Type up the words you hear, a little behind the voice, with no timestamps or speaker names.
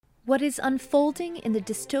What is unfolding in the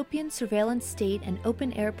dystopian surveillance state and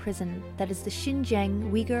open-air prison that is the Xinjiang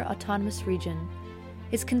Uyghur Autonomous Region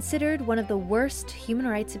is considered one of the worst human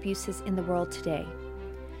rights abuses in the world today.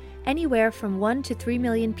 Anywhere from 1 to 3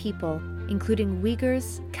 million people, including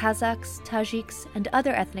Uyghurs, Kazakhs, Tajiks, and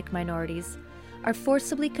other ethnic minorities, are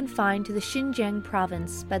forcibly confined to the Xinjiang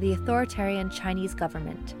province by the authoritarian Chinese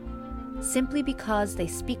government, simply because they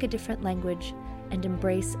speak a different language and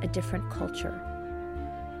embrace a different culture.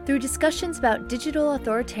 Through discussions about digital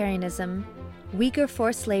authoritarianism, Uyghur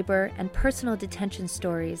forced labor, and personal detention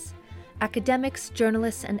stories, academics,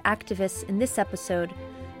 journalists, and activists in this episode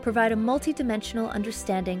provide a multidimensional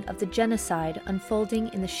understanding of the genocide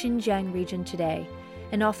unfolding in the Xinjiang region today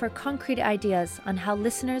and offer concrete ideas on how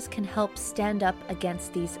listeners can help stand up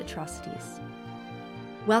against these atrocities.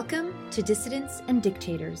 Welcome to Dissidents and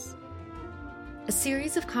Dictators, a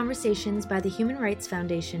series of conversations by the Human Rights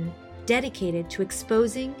Foundation dedicated to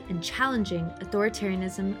exposing and challenging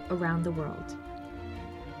authoritarianism around the world.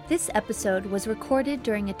 This episode was recorded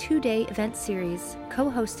during a 2-day event series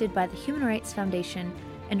co-hosted by the Human Rights Foundation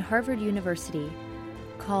and Harvard University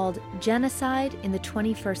called Genocide in the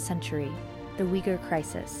 21st Century, the Uyghur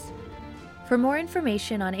Crisis. For more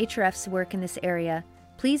information on HRF's work in this area,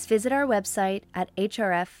 please visit our website at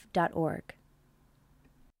hrf.org.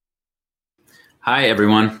 Hi,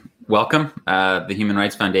 everyone. Welcome. The Human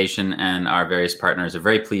Rights Foundation and our various partners are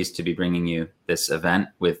very pleased to be bringing you this event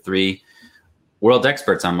with 3 world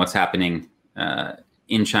experts on what's happening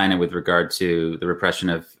in China with regard to the repression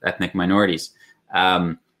of ethnic minorities.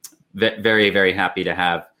 Very, very happy to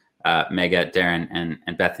have Megha, Darren,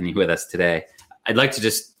 and Bethany with us today. I'd like to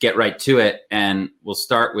just get right to it, and we'll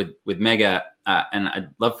start with Megha. And I'd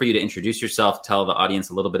love for you to introduce yourself, tell the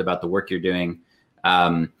audience a little bit about the work you're doing,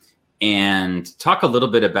 and talk a little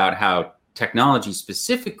bit about how technology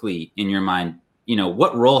specifically, in your mind,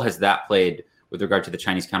 what role has that played with regard to the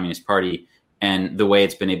Chinese Communist Party and the way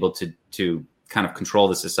it's been able to kind of control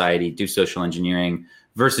the society, do social engineering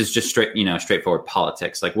versus just straightforward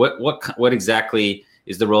politics. Like what exactly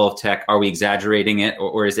is the role of tech? Are we exaggerating it,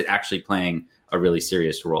 or is it actually playing a really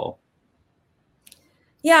serious role?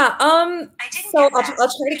 Yeah, so I'll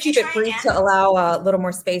try to keep it brief to allow a little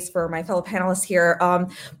more space for my fellow panelists here.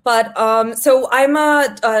 So I'm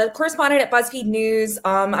a correspondent at BuzzFeed News.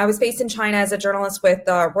 I was based in China as a journalist with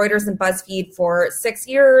Reuters and BuzzFeed for 6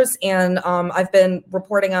 years, and I've been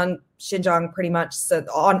reporting on Xinjiang pretty much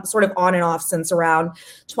on and off since around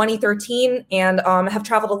 2013, and have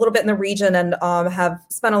traveled a little bit in the region and have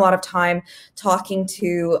spent a lot of time talking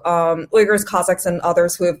to Uyghurs, Kazakhs, and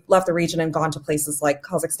others who have left the region and gone to places like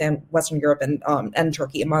Kazakhstan, Western Europe, and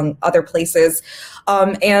Turkey, among other places.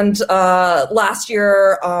 Last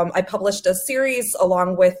year, I published a series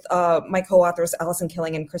along with my co-authors Alison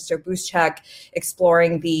Killing and Christo Buschek,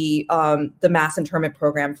 exploring the mass internment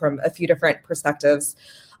program from a few different perspectives.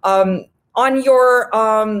 On your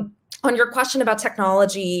question about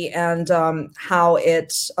technology and how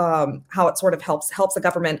it sort of helps the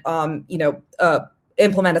government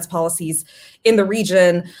implement its policies in the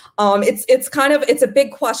region, it's a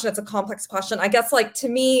big question. It's a complex question. I guess, like, to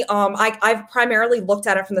me, I've primarily looked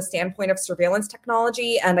at it from the standpoint of surveillance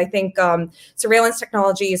technology, and I think surveillance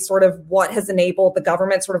technology is sort of what has enabled the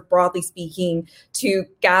government, sort of broadly speaking, to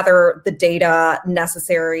gather the data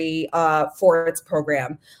necessary for its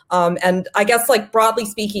program. And I guess, like, broadly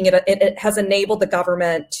speaking, it has enabled the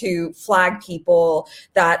government to flag people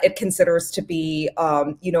that it considers to be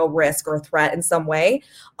a risk or a threat in some way.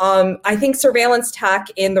 I think surveillance tech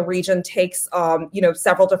in the region takes,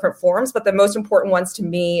 several different forms, but the most important ones to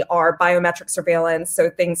me are biometric surveillance. So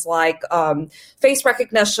things like face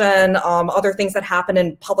recognition, other things that happen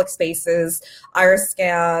in public spaces, iris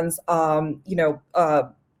scans,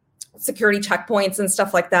 security checkpoints and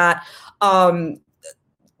stuff like that. On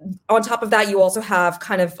top of that, you also have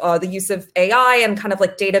kind of the use of AI and kind of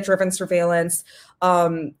like data-driven surveillance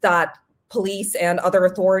that police and other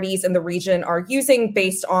authorities in the region are using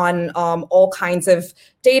based on all kinds of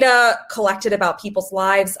data collected about people's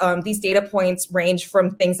lives. These data points range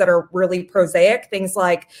from things that are really prosaic, things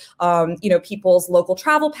like, people's local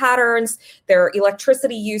travel patterns, their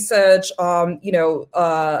electricity usage,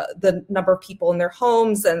 the number of people in their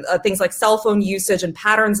homes, and things like cell phone usage and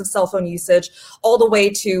patterns of cell phone usage, all the way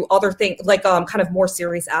to other things like kind of more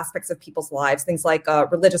serious aspects of people's lives, things like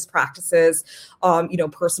religious practices,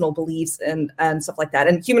 personal beliefs and stuff like that.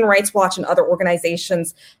 And Human Rights Watch and other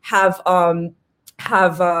organizations have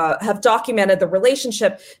documented the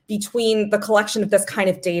relationship between the collection of this kind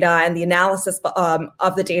of data and the analysis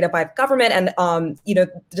of the data by the government and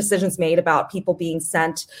the decisions made about people being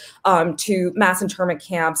sent to mass internment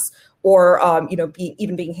camps or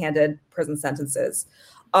even being handed prison sentences.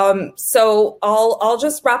 So I'll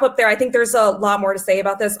just wrap up there. I think there's a lot more to say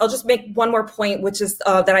about this. I'll just make one more point, which is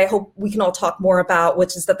that I hope we can all talk more about,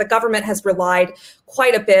 which is that the government has relied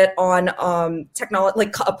quite a bit on technology,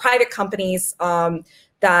 like private companies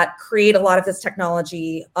that create a lot of this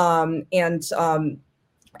technology and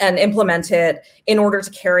implement it in order to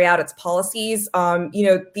carry out its policies.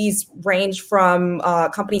 These range from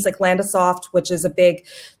companies like Landasoft, which is a big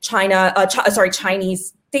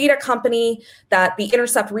Chinese data company that The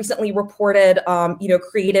Intercept recently reported,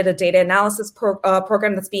 created a data analysis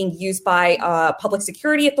program that's being used by public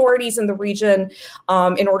security authorities in the region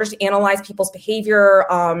in order to analyze people's behavior,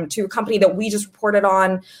 to a company that we just reported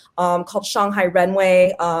on called Shanghai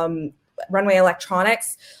Renwei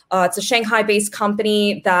Electronics. It's a Shanghai-based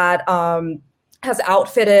company that has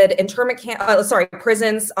outfitted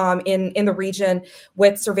prisons in the region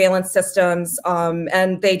with surveillance systems,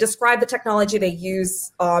 and they describe the technology they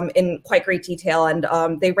use in quite great detail. And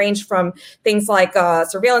they range from things like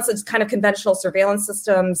surveillance, it's kind of conventional surveillance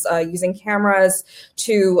systems using cameras,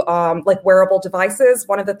 to like wearable devices.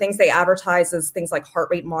 One of the things they advertise is things like heart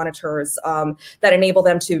rate monitors that enable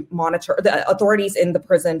them to monitor the authorities in the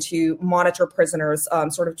prison to monitor prisoners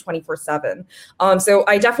sort of 24/7. So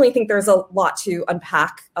I definitely think there's a lot to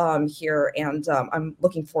unpack here, and I'm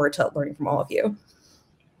looking forward to learning from all of you.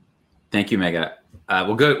 Thank you, Megha.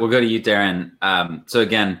 We'll go to you, Darren. So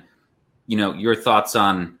again, your thoughts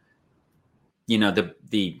on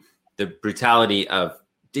the brutality of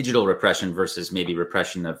digital repression versus maybe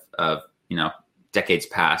repression of decades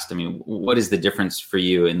past. I mean, what is the difference for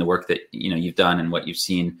you in the work that you've done and what you've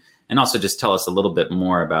seen? And also just tell us a little bit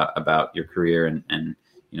more about your career and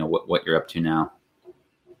what you're up to now.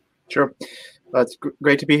 Sure. It's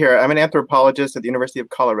great to be here. I'm an anthropologist at the University of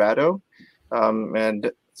Colorado, and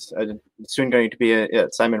I'm soon going to be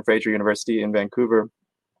at Simon Fraser University in Vancouver.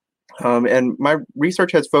 And my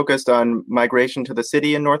research has focused on migration to the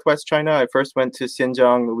city in northwest China. I first went to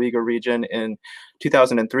Xinjiang, the Uyghur region, in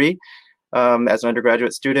 2003 as an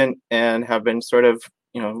undergraduate student, and have been sort of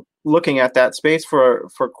looking at that space for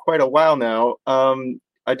quite a while now.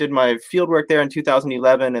 I did my fieldwork there in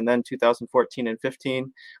 2011 and then 2014 and 15,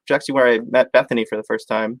 which is actually where I met Bethany for the first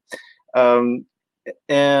time.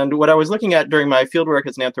 And what I was looking at during my fieldwork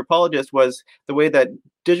as an anthropologist was the way that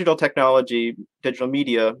digital technology, digital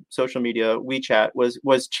media, social media, WeChat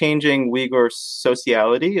was changing Uyghur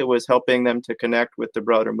sociality. It was helping them to connect with the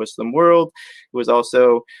broader Muslim world. It was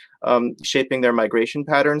also shaping their migration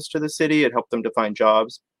patterns to the city. It helped them to find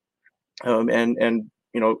jobs, and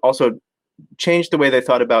also changed the way they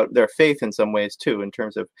thought about their faith in some ways too, in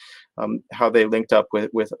terms of how they linked up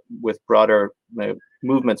with broader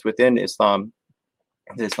movements within Islam,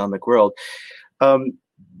 the Islamic world.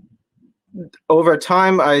 Over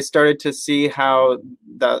time, I started to see how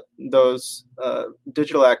those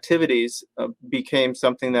digital activities became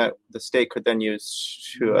something that the state could then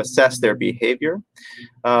use to assess their behavior.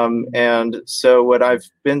 And so what I've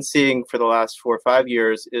been seeing for the last 4 or 5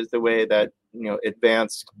 years is the way that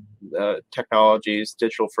advanced technologies,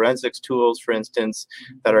 digital forensics tools, for instance,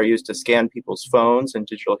 that are used to scan people's phones and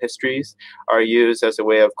digital histories, are used as a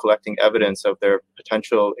way of collecting evidence of their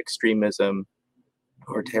potential extremism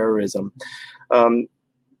or terrorism.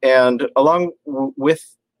 And along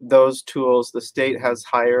with those tools, the state has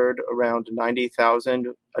hired around 90,000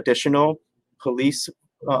 additional police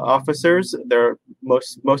officers.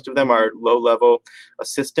 Most of them are low-level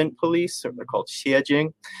assistant police, or they're called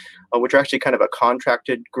xiejing, which are actually kind of a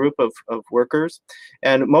contracted group of workers.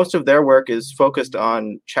 And most of their work is focused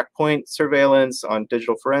on checkpoint surveillance, on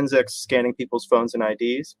digital forensics, scanning people's phones and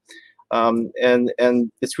IDs. And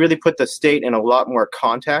it's really put the state in a lot more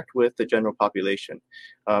contact with the general population.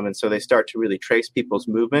 And so they start to really trace people's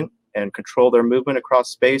movement and control their movement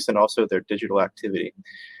across space and also their digital activity.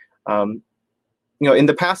 In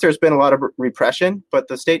the past, there's been a lot of repression, but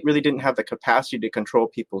the state really didn't have the capacity to control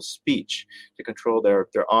people's speech, to control their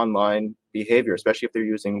online behavior, especially if they're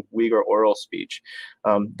using Uyghur oral speech.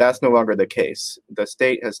 That's no longer the case. The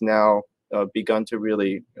state has now begun to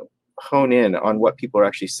really hone in on what people are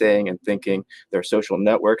actually saying and thinking. Their social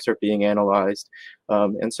networks are being analyzed.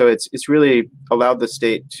 And so it's really allowed the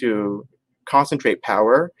state to concentrate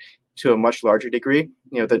power to a much larger degree.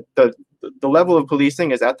 The level of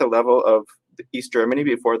policing is at the level of East Germany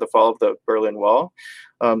before the fall of the Berlin Wall.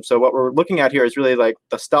 So what we're looking at here is really like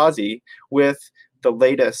the Stasi with the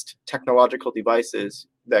latest technological devices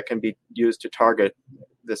that can be used to target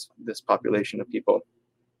this population of people,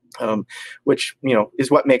 which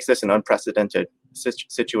is what makes this an unprecedented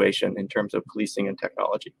situation in terms of policing and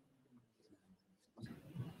technology.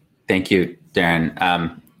 Thank you,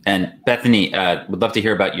 Darren. And Bethany, would love to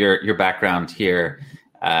hear about your background here,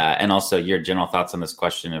 and also your general thoughts on this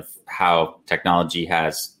question of how technology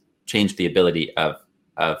has changed the ability of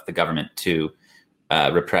the government to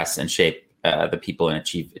repress and shape the people and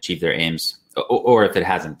achieve their aims, or if it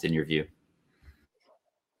hasn't, in your view.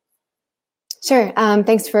 Sure.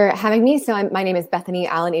 Thanks for having me. So my name is Bethany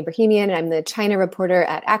Allen Abrahamian, and I'm the China reporter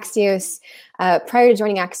at Axios. Prior to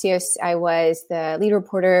joining Axios, I was the lead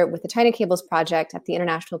reporter with the China Cables Project at the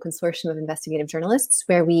International Consortium of Investigative Journalists,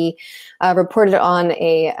 where we reported on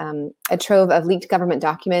a trove of leaked government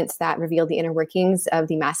documents that revealed the inner workings of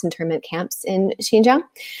the mass internment camps in Xinjiang.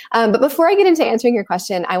 But before I get into answering your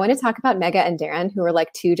question, I want to talk about Mega and Darren, who are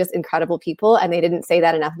like two just incredible people, and they didn't say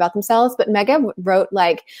that enough about themselves. But Mega wrote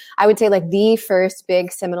I would say the first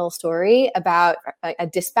big seminal story about a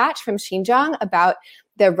dispatch from Xinjiang about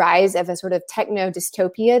the rise of a sort of techno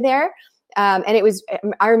dystopia there. And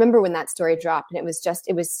I remember when that story dropped, and it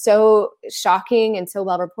was so shocking and so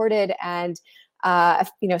well reported. And,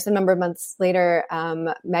 some number of months later,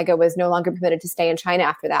 Mega was no longer permitted to stay in China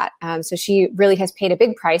after that. So she really has paid a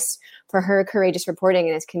big price for her courageous reporting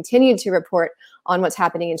and has continued to report on what's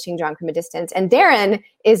happening in Xinjiang from a distance. And Darren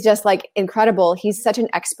is just incredible. He's such an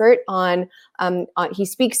expert on he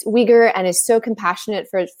speaks Uyghur and is so compassionate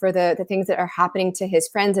for the things that are happening to his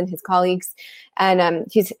friends and his colleagues. And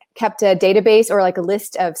he's kept a database or a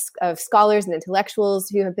list of scholars and intellectuals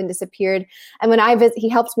who have been disappeared. And when I visit, he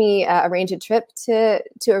helped me arrange a trip to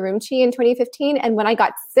Urumqi in 2015. And when I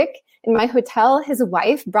got sick in my hotel, his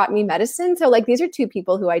wife brought me medicine. So these are two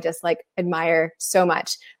people who I just admire so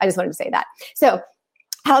much. I just wanted to say that. So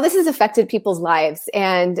how this has affected people's lives,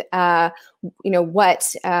 and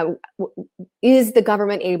what is the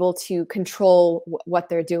government able to control what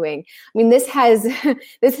they're doing? I mean, this has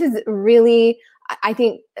really, I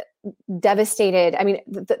think, devastated. I mean,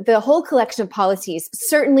 the whole collection of policies,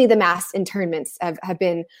 certainly the mass internments have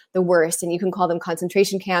been the worst, and you can call them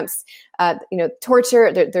concentration camps.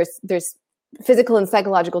 Torture. There's physical and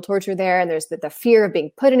psychological torture there, and there's the fear of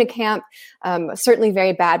being put in a camp. Certainly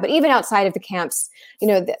very bad. But even outside of the camps,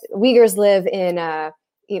 the Uyghurs live in a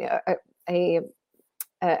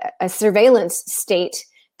surveillance state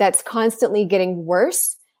that's constantly getting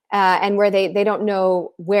worse. And where they don't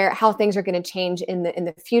know how things are going to change in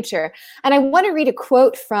the future. And I want to read a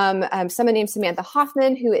quote from someone named Samantha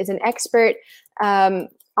Hoffman, who is an expert on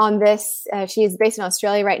this. She is based in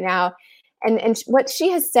Australia right now, and what she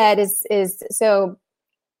has said is so.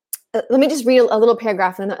 Let me just read a little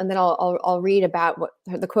paragraph, and then I'll read about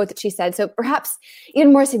the quote that she said. So perhaps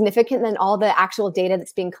even more significant than all the actual data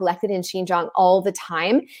that's being collected in Xinjiang all the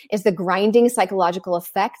time is the grinding psychological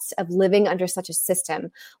effects of living under such a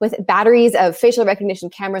system, with batteries of facial recognition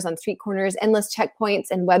cameras on street corners, endless checkpoints,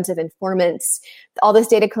 and webs of informants. All this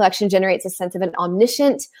data collection generates a sense of an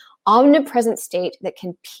omnipresent state that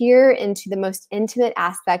can peer into the most intimate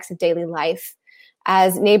aspects of daily life.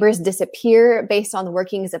 As neighbors disappear based on the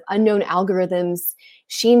workings of unknown algorithms,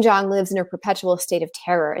 Xinjiang lives in a perpetual state of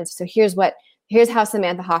terror. And so here's how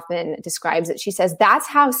Samantha Hoffman describes it. She says, that's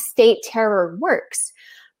how state terror works.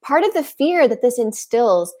 Part of the fear that this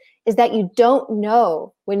instills is that you don't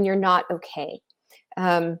know when you're not okay.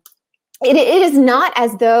 It is not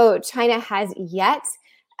as though China has yet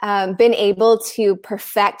been able to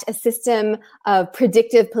perfect a system of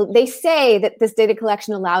predictive. They say that this data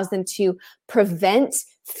collection allows them to prevent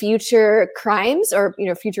future crimes or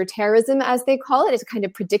future terrorism, as they call it. It's a kind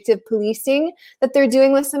of predictive policing that they're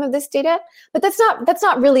doing with some of this data. But that's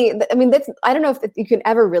not really. I mean, I don't know if you can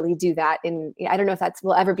ever really do that. I don't know if that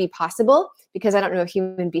will ever be possible, because I don't know if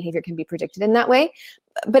human behavior can be predicted in that way.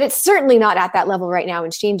 But it's certainly not at that level right now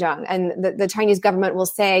in Xinjiang. And the Chinese government will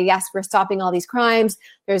say, yes, we're stopping all these crimes.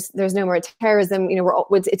 There's no more terrorism.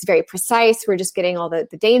 It's very precise. We're just getting all the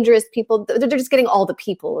dangerous people. They're just getting all the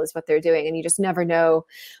people is what they're doing. And you just never know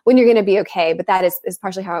when you're going to be okay. But that is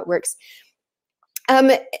partially how it works.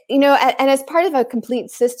 And as part of a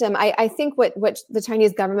complete system, I think what the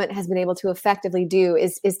Chinese government has been able to effectively do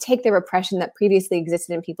is take the repression that previously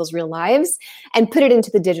existed in people's real lives and put it into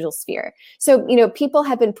the digital sphere. So, people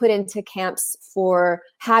have been put into camps for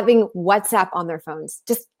having WhatsApp on their phones,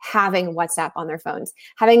 just having WhatsApp on their phones,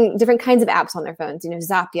 having different kinds of apps on their phones,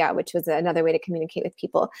 Zapier, which was another way to communicate with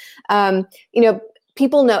people.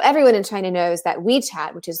 People know, everyone in China knows that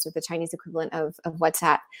WeChat, which is the Chinese equivalent of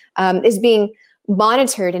WhatsApp, is being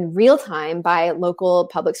monitored in real time by local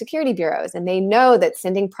public security bureaus. And they know that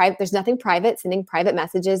there's nothing private. Sending private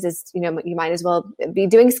messages is, you might as well be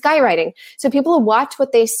doing skywriting. So people watch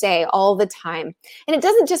what they say all the time. And it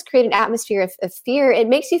doesn't just create an atmosphere of fear. It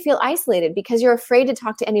makes you feel isolated because you're afraid to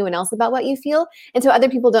talk to anyone else about what you feel. And so other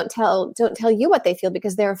people don't tell you what they feel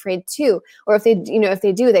because they're afraid too. Or if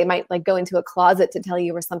they do, they might like go into a closet to tell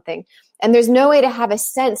you or something. And there's no way to have a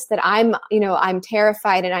sense that I'm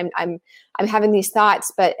terrified and I'm having these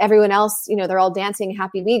thoughts, but everyone else, they're all dancing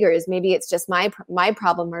happy Uyghurs. Maybe it's just my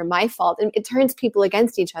problem or my fault. And it turns people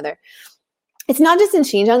against each other. It's not just in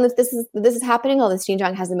Xinjiang that this is happening, although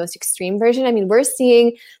Xinjiang has the most extreme version. I mean, we're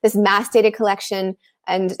seeing this mass data collection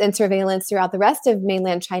and surveillance throughout the rest of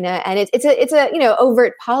mainland China. And it's a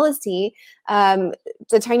overt policy.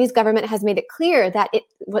 The Chinese government has made it clear that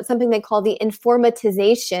what's something they call the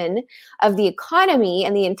informatization of the economy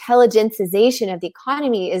and the intelligencization of the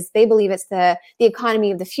economy is, they believe it's the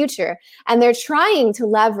economy of the future. And they're trying to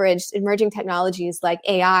leverage emerging technologies like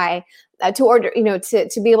AI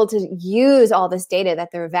to be able to use all this data that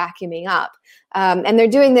they're vacuuming up. And they're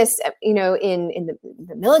doing this, in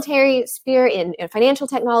the military sphere, in financial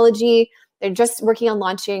technology. They're just working on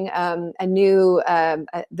launching the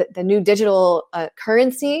new digital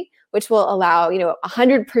currency, which will allow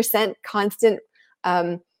 100% constant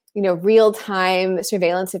real-time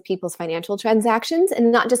surveillance of people's financial transactions,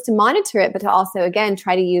 and not just to monitor it, but to also, again,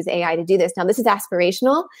 try to use AI to do this. Now, this is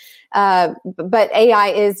aspirational, but AI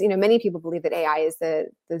is, many people believe that AI is the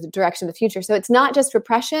direction of the future. So it's not just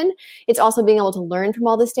repression, it's also being able to learn from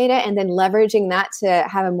all this data and then leveraging that to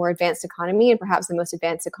have a more advanced economy, and perhaps the most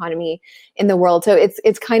advanced economy in the world. So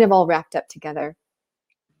it's kind of all wrapped up together.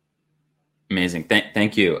 Amazing.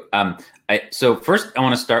 Thank you. So first I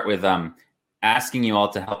want to start with asking you all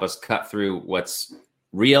to help us cut through what's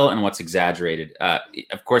real and what's exaggerated.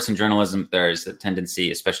 Of course, in journalism, there's a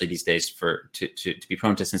tendency, especially these days, to be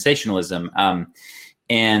prone to sensationalism.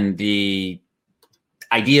 And the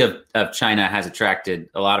idea of China has attracted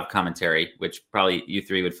a lot of commentary, which probably you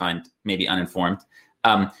three would find maybe uninformed.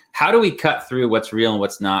 How do we cut through what's real and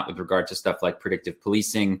what's not with regard to stuff like predictive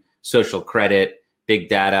policing, social credit, big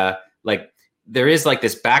data? Like, there is like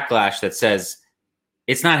this backlash that says,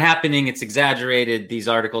 it's not happening, it's exaggerated, these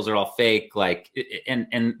articles are all fake,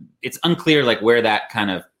 and it's unclear like where that kind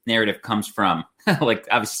of narrative comes from. Like,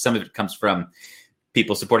 obviously some of it comes from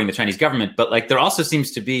people supporting the Chinese government, but like there also seems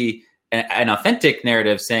to be an authentic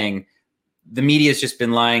narrative saying the media's just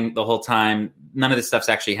been lying the whole time, none of this stuff's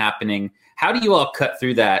actually happening. How do you all cut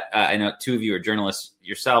through that? I know two of you are journalists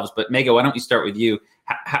yourselves, but Megha, why don't we start with you?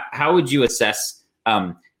 How would you assess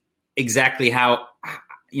exactly how,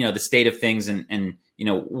 the state of things and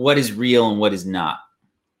what is real and what is not?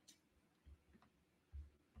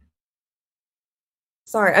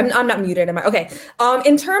 Sorry, I'm not muted, am I? Okay.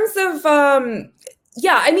 In terms of, to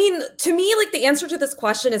me, like the answer to this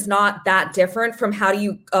question is not that different from how do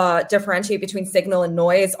you differentiate between signal and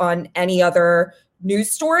noise on any other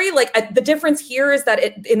news story. Like the difference here is that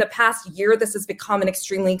in the past year, this has become an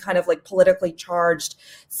extremely kind of like politically charged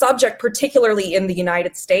subject, particularly in the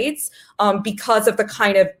United States, because of the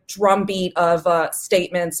kind of drumbeat of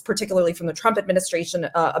statements, particularly from the Trump administration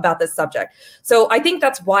about this subject. So I think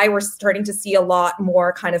that's why we're starting to see a lot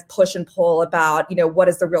more kind of push and pull about, what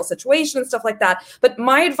is the real situation and stuff like that. But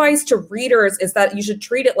my advice to readers is that you should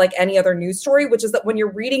treat it like any other news story, which is that when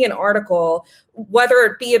you're reading an article, whether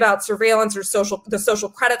it be about surveillance or the social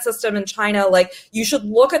credit system in China, like you should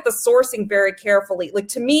look at the sourcing very carefully. Like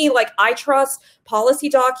to me, like I trust policy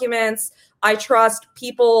documents. I trust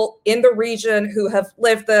people in the region who have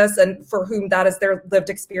lived this and for whom that is their lived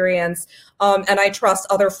experience. And I trust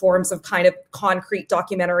other forms of kind of concrete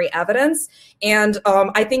documentary evidence. And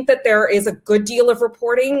I think that there is a good deal of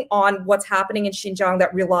reporting on what's happening in Xinjiang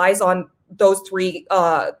that relies on those three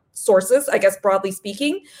sources, I guess, broadly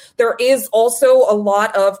speaking. There is also a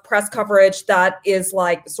lot of press coverage that is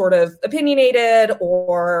like sort of opinionated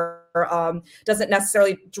or doesn't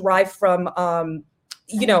necessarily derive from, I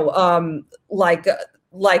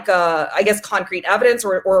guess, concrete evidence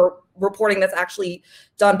or reporting that's actually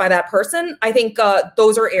done by that person. I think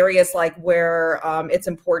those are areas like where it's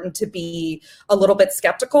important to be a little bit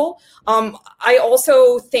skeptical. I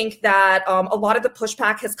also think that a lot of the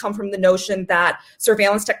pushback has come from the notion that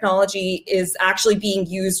surveillance technology is actually being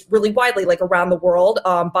used really widely, like around the world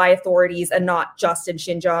by authorities and not just in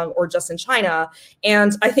Xinjiang or just in China.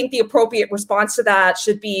 And I think the appropriate response to that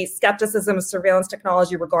should be skepticism of surveillance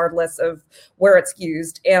technology, regardless of where it's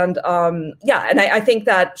used. And I think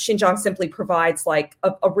that Xinjiang Xinjiang simply provides like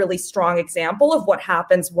a really strong example of what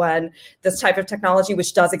happens when this type of technology,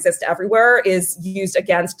 which does exist everywhere, is used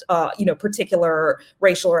against particular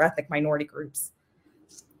racial or ethnic minority groups.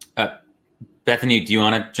 Bethany, do you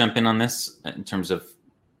want to jump in on this in terms of,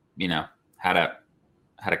 how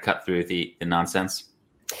to cut through the nonsense?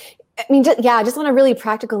 I mean, just on a really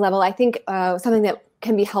practical level, I think something that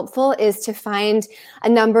can be helpful is to find a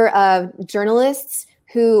number of journalists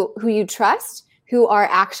who you trust, who are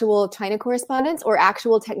actual China correspondents or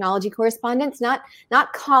actual technology correspondents, not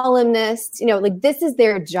columnists. Like this is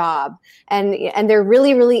their job, and they're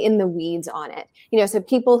really, really in the weeds on it. So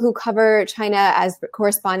people who cover China as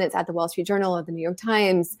correspondents at the Wall Street Journal or the New York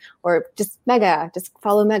Times, or just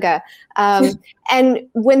follow Mega. And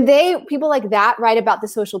when people like that write about the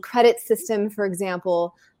social credit system, for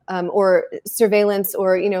example, or surveillance,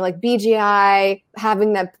 or like BGI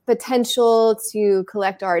having the potential to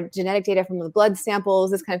collect our genetic data from the blood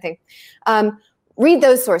samples, this kind of thing. Read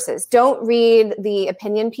those sources. Don't read the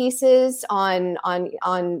opinion pieces on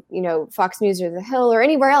Fox News or The Hill or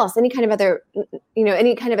anywhere else. Any kind of other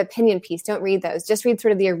any kind of opinion piece. Don't read those. Just read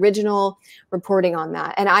sort of the original reporting on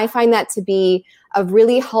that. And I find that to be a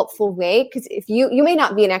really helpful way, because if you may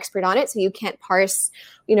not be an expert on it, so you can't parse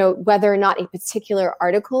whether or not a particular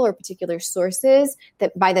article or particular sources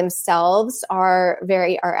that by themselves are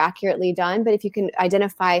accurately done. But if you can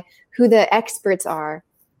identify who the experts are,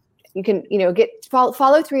 you can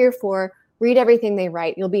follow 3 or 4, read everything they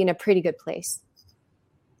write. You'll be in a pretty good place.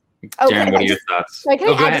 Darren, what are your thoughts?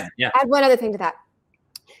 Go ahead. Add one other thing to that.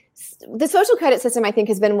 The social credit system, I think,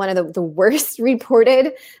 has been one of the worst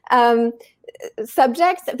reported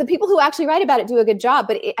subjects. The people who actually write about it do a good job,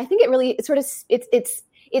 but I think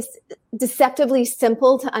it's deceptively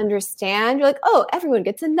simple to understand. You're like, oh, everyone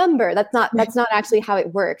gets a number. That's not actually how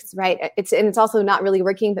it works, right? It's also not really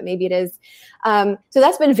working, but maybe it is. So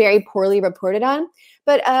that's been very poorly reported on.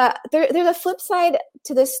 But there's a flip side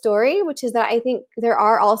to this story, which is that I think there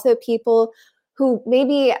are also people who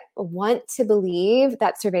maybe want to believe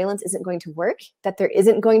that surveillance isn't going to work, that there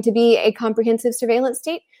isn't going to be a comprehensive surveillance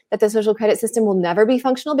state, that the social credit system will never be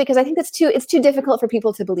functional, because I think it's too difficult for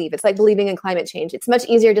people to believe. It's like believing in climate change. It's much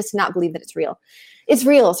easier just to not believe that it's real. It's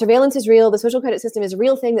real. Surveillance is real. The social credit system is a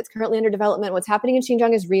real thing that's currently under development. What's happening in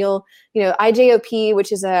Xinjiang is real. IJOP,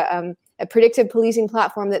 which is a predictive policing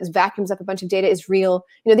platform that vacuums up a bunch of data, is real.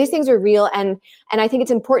 These things are real. And I think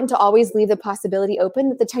it's important to always leave the possibility open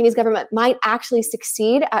that the Chinese government might actually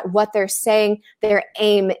succeed at what they're saying their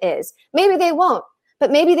aim is. Maybe they won't,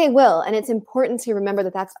 but maybe they will. And it's important to remember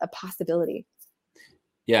that that's a possibility.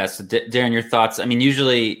 Yeah. So Darren, your thoughts? I mean,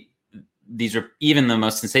 usually these are, even the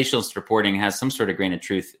most sensationalist reporting has some sort of grain of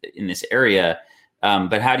truth in this area.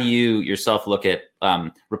 But how do you yourself look at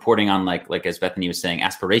reporting on like as Bethany was saying,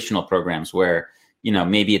 aspirational programs where,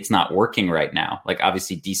 maybe it's not working right now? Like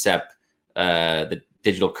obviously DCEP, the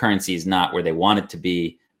digital currency is not where they want it to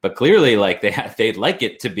be, but clearly like they'd like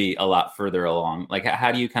it to be a lot further along. Like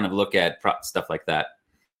how do you kind of look at stuff like that?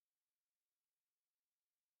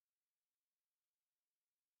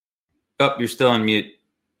 Oh, you're still on mute.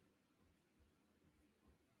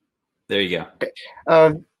 There you go. Okay.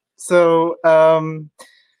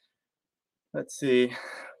 Let's see.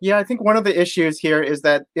 Yeah, I think one of the issues here is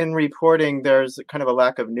that in reporting, there's kind of a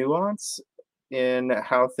lack of nuance in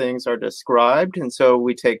how things are described. And so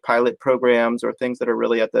we take pilot programs or things that are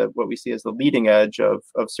really at what we see as the leading edge of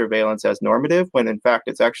surveillance as normative, when in fact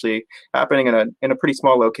it's actually happening in a pretty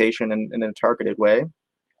small location and in a targeted way.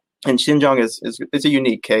 And Xinjiang is a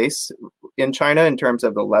unique case in China in terms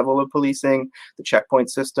of the level of policing, the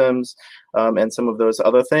checkpoint systems, and some of those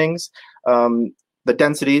other things. The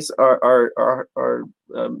densities are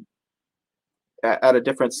at a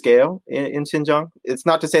different scale in Xinjiang. It's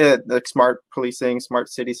not to say that the smart policing, smart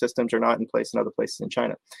city systems are not in place in other places in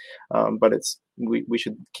China, but we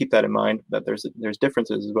should keep that in mind, that there's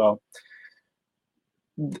differences as well.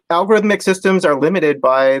 Algorithmic systems are limited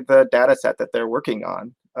by the data set that they're working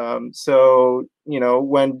on. So,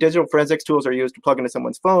 when digital forensics tools are used to plug into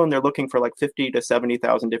someone's phone, they're looking for like 50 to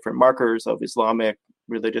 70,000 different markers of Islamic,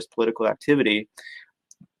 religious, political activity.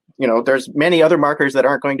 There's many other markers that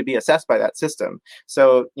aren't going to be assessed by that system.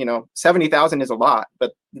 So, 70,000 is a lot,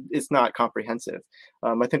 but it's not comprehensive.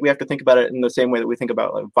 I think we have to think about it in the same way that we think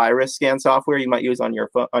about like virus scan software you might use on your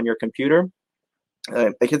computer.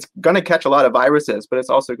 It's going to catch a lot of viruses, but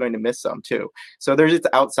it's also going to miss some too. So there's just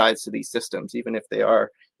outsides to these systems, even if they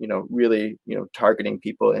are, really, targeting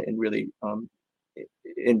people in really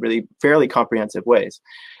fairly comprehensive ways.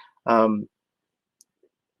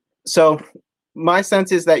 So my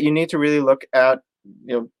sense is that you need to really look at,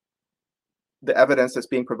 the evidence that's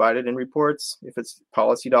being provided in reports, if it's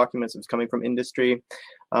policy documents, if it's coming from industry,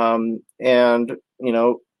 and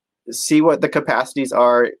see what the capacities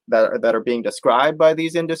are that are being described by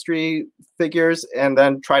these industry figures, and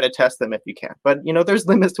then try to test them if you can. But there's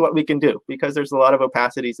limits to what we can do because there's a lot of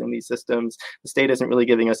opacities in these systems. The state isn't really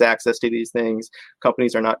giving us access to these things.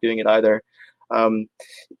 Companies are not doing it either.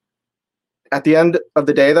 At the end of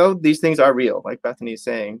the day, though, these things are real, like Bethany's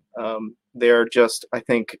saying. They're just, I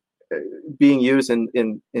think, being used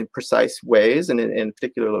in precise ways and in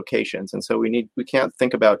particular locations. And so we can't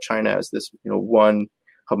think about China as this one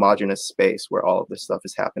homogeneous space where all of this stuff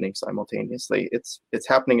is happening simultaneously. It's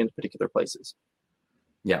happening in particular places.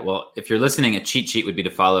 Yeah, well, if you're listening, a cheat sheet would be to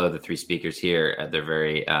follow the three speakers here. They're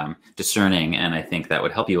very discerning, and I think that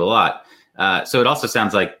would help you a lot. So it also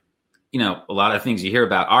sounds like, a lot of things you hear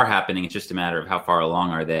about are happening. It's just a matter of how far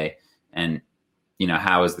along are they, and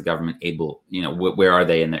how is the government able? Where are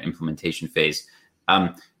they in their implementation phase?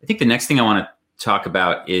 I think the next thing I want to talk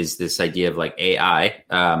about is this idea of like AI.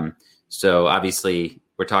 So obviously,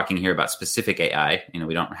 we're talking here about specific AI.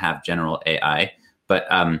 We don't have general AI, but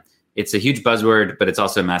it's a huge buzzword, but it's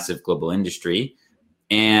also a massive global industry.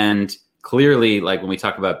 And clearly, like when we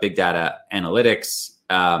talk about big data analytics,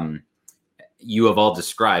 you have all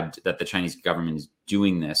described that the Chinese government is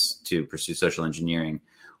doing this to pursue social engineering.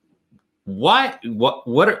 Why do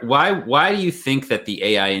you think that the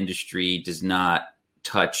AI industry does not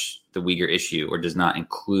touch the Uyghur issue or does not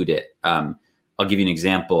include it? I'll give you an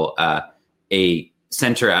example. A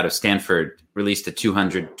center out of Stanford released a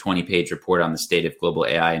 220-page report on the state of global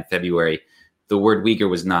AI in February. The word Uyghur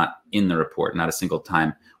was not in the report, not a single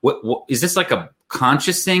time. What is this like a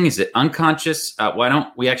conscious thing? Is it unconscious? Why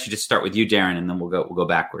don't we actually just start with you, Darren, and then we'll go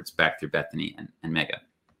backwards, back through Bethany and Mega.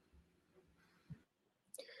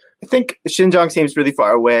 I think Xinjiang seems really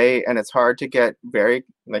far away, and it's hard to get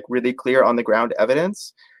really clear on the ground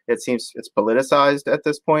evidence. It seems it's politicized at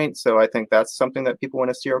this point, so I think that's something that people want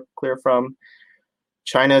to steer clear from.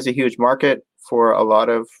 China is a huge market for a lot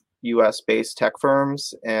of US-based tech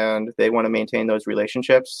firms, and they want to maintain those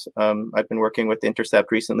relationships. I've been working with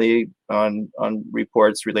Intercept recently on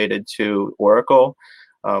reports related to Oracle,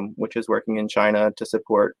 which is working in China to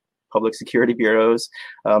support public security bureaus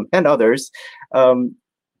and others.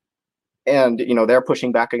 And they're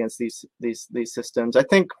pushing back against these systems. I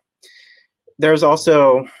think there's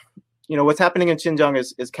also, what's happening in Xinjiang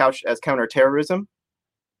is couched as counterterrorism,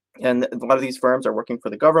 and a lot of these firms are working for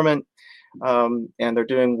the government, and they're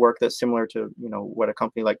doing work that's similar to what a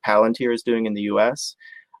company like Palantir is doing in the U.S.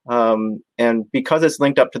 And because it's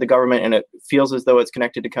linked up to the government and it feels as though it's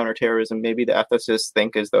connected to counterterrorism, maybe the ethicists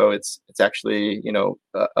think as though it's actually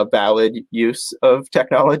a valid use of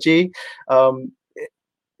technology.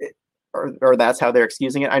 Or that's how they're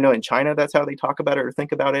excusing it. I know in China, that's how they talk about it or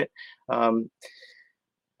think about it.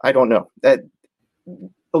 I don't know. That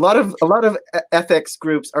a lot of ethics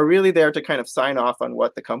groups are really there to kind of sign off on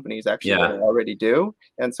what the companies actually already do,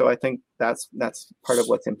 and so I think that's part of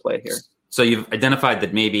what's in play here. So you've identified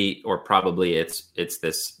that maybe or probably it's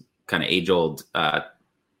this kind of age-old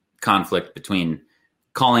conflict between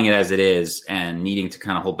calling it as it is and needing to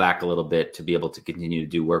kind of hold back a little bit to be able to continue to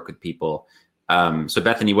do work with people. So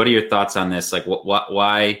Bethany, what are your thoughts on this? Like,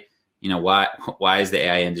 why is the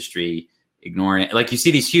AI industry ignoring it? Like, you see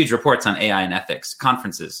these huge reports on AI and ethics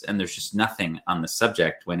conferences, and there's just nothing on the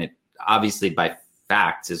subject when it obviously by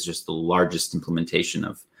facts is just the largest implementation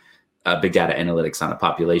of big data analytics on a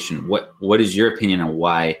population. What is your opinion on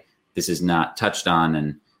why this is not touched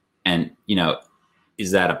on, and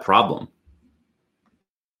is that a problem?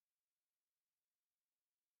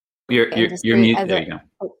 You're mute. There you go.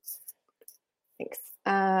 Oh. Thanks.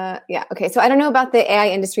 Okay. So I don't know about the AI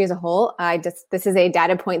industry as a whole. This is a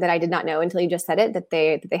data point that I did not know until you just said it, that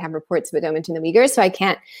they have reports of it mentioning the Uyghurs. So I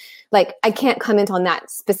can't comment on that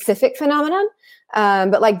specific phenomenon.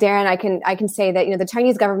 But like Darren, I can say that, the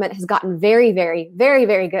Chinese government has gotten very, very, very,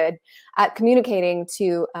 very good at communicating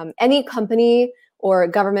to any company or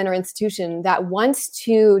government or institution that wants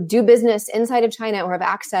to do business inside of China or have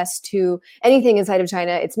access to anything inside of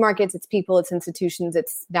China, its markets, its people, its institutions,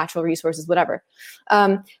 its natural resources, whatever,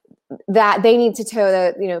 that they need to toe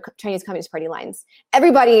the Chinese Communist Party lines.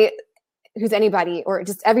 Everybody who's anybody, or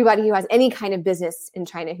just everybody who has any kind of business in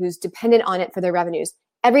China who's dependent on it for their revenues,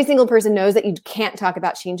 every single person knows that you can't talk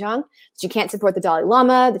about Xinjiang, that you can't support the Dalai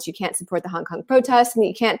Lama, that you can't support the Hong Kong protests, and that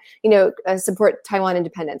you can't support Taiwan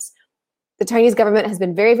independence. The Chinese government has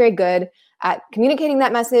been very, very good at communicating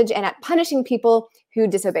that message and at punishing people who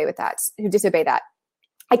disobey that.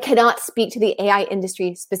 I cannot speak to the AI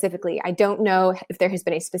industry specifically. I don't know if there has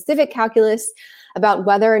been a specific calculus about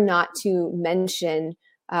whether or not to mention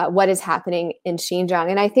what is happening in Xinjiang.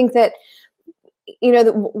 And I think that,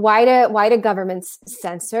 why do governments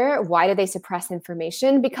censor? Why do they suppress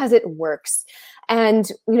information? Because it works.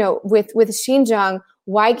 And, with Xinjiang,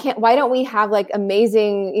 why don't we have like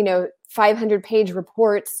amazing, 500-page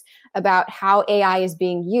reports about how AI is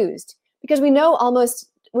being used? Because we know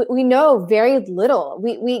very little.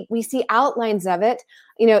 We see outlines of it,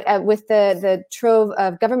 with the trove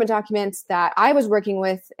of government documents that I was working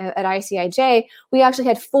with at ICIJ. We actually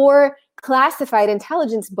had 4 classified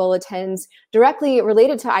intelligence bulletins directly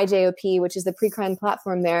related to IJOP, which is the pre-crime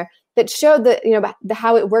platform there, that showed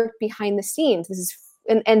how it worked behind the scenes. This is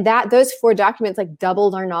and that those 4 documents like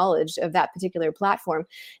doubled our knowledge of that particular platform.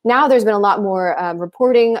 Now there's been a lot more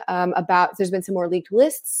reporting about. There's been some more leaked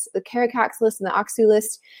lists, the Caracas list and the Aksu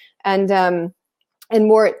list, and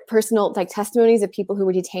more personal like testimonies of people who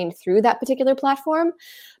were detained through that particular platform.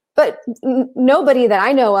 But nobody that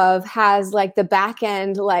I know of has like the back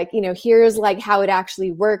end, here's like how it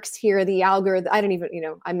actually works. Here are the algorithm. I don't even,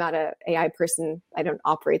 I'm not a AI person. I don't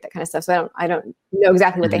operate that kind of stuff. So I don't know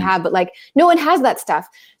exactly what they have, but like no one has that stuff.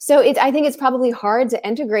 So I think it's probably hard to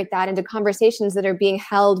integrate that into conversations that are being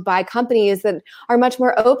held by companies that are much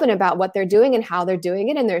more open about what they're doing and how they're doing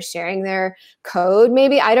it. And they're sharing their code.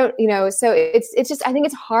 Maybe so it's just, I think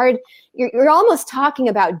it's hard. You're almost talking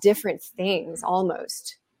about different things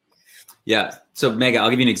almost. Yeah. So Mega,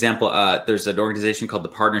 I'll give you an example. There's an organization called the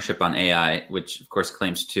Partnership on AI, which of course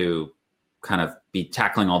claims to kind of be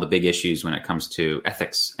tackling all the big issues when it comes to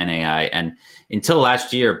ethics and AI. And until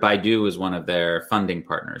last year, Baidu was one of their funding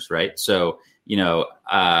partners, right? So, until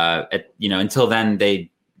then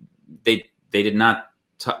they did not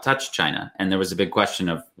touch China. And there was a big question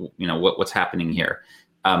of, what's happening here.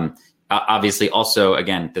 Obviously also,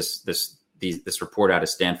 again, this report out of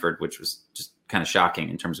Stanford, which was just kind of shocking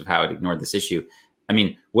in terms of how it ignored this issue. I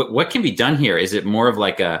mean, what can be done here? Is it more of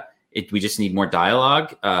like we just need more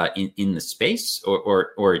dialogue in the space,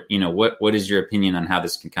 or what is your opinion on how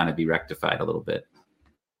this can kind of be rectified a little bit?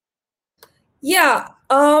 Yeah,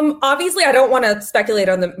 obviously I don't want to speculate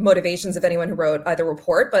on the motivations of anyone who wrote either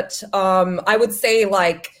report, but I would say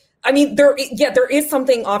there is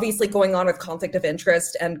something obviously going on with conflict of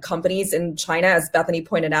interest and companies in China, as Bethany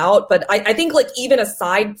pointed out. But I think even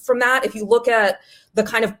aside from that, if you look at the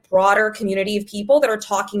kind of broader community of people that are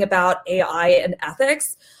talking about AI and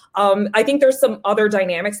ethics, I think there's some other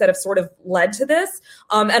dynamics that have sort of led to this.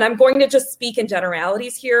 And I'm going to just speak in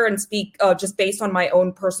generalities here and speak just based on my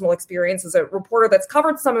own personal experience as a reporter that's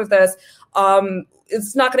covered some of this.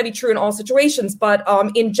 It's not going to be true in all situations, but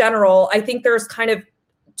in general, I think there's kind of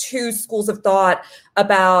 2 schools of thought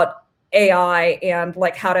about AI and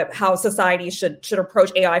how society should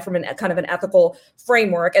approach AI from an ethical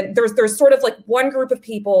framework. And there's sort of one group of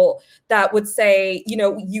people that would say,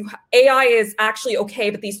 AI is actually okay,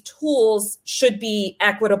 but these tools should be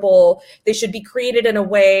equitable. They should be created in a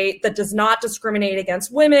way that does not discriminate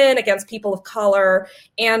against women, against people of color.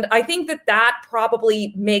 And I think that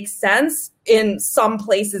probably makes sense in some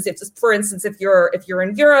places. If, for instance, if you're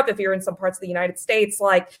in Europe, if you're in some parts of the United States,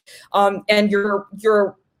 and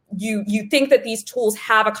you think that these tools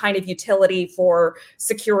have a kind of utility for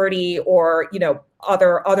security or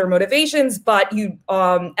other motivations, but you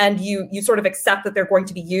sort of accept that they're going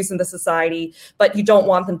to be used in the society, but you don't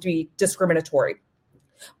want them to be discriminatory.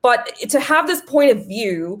 But to have this point of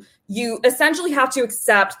view, you essentially have to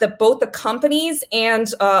accept that both the companies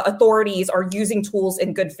and authorities are using tools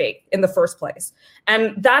in good faith in the first place.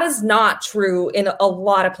 And that is not true in a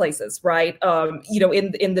lot of places, right?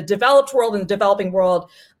 In the developed world, in the developing world,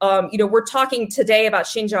 we're talking today about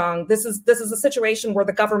Xinjiang. This is a situation where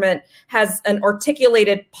the government has an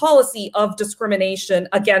articulated policy of discrimination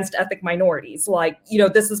against ethnic minorities.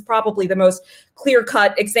 This is probably the most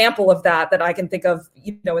clear-cut example of that I can think of,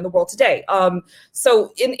 in the world today.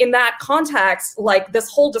 So in that context, this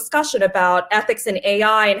whole discussion about ethics in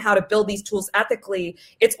AI and how to build these tools ethically,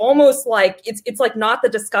 it's almost it's not the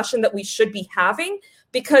discussion that we should be having,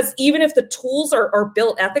 because even if the tools are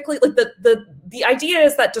built ethically, the idea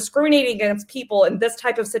is that discriminating against people in this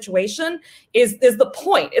type of situation is the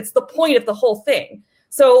point. It's the point of the whole thing.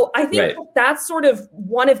 So I think that's sort of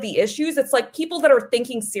one of the issues. It's people that are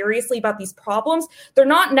thinking seriously about these problems, they're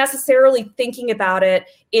not necessarily thinking about it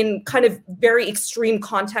in kind of very extreme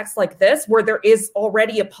contexts like this, where there is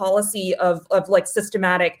already a policy of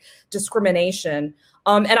systematic discrimination.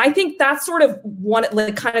 And I think that's sort of one,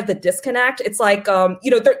 kind of the disconnect. It's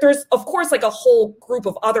there's of course a whole group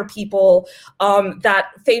of other people that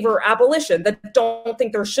favor abolition, that don't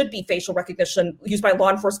think there should be facial recognition used by law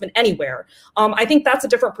enforcement anywhere. I think that's a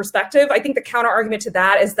different perspective. I think the counter argument to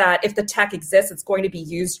that is that if the tech exists, it's going to be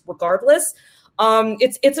used regardless.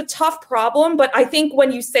 It's a tough problem, but I think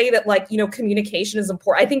when you say that, like, communication is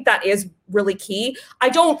important, I think that is really key. I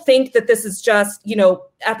don't think that this is just,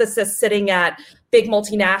 ethicists sitting at big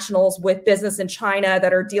multinationals with business in China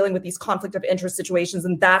that are dealing with these conflict of interest situations,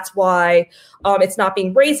 and that's why it's not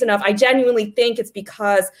being raised enough. I genuinely think it's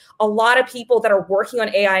because a lot of people that are working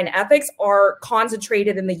on AI and ethics are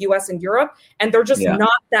concentrated in the US and Europe, and they're just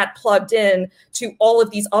not that plugged in to all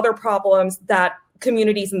of these other problems that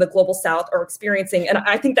communities in the global South are experiencing. And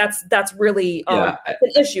I think that's really an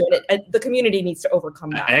issue, and the community needs to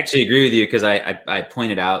overcome that. I actually agree with you, because I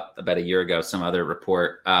pointed out about a year ago some other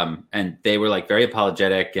report, and they were like very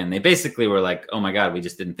apologetic, and they basically were like, oh my God, we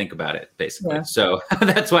just didn't think about it, basically. Yeah. So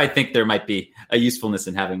that's why I think there might be a usefulness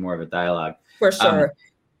in having more of a dialogue. For sure.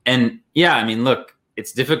 And yeah, I mean, look,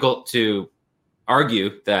 it's difficult to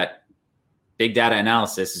argue that big data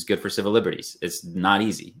analysis is good for civil liberties. It's not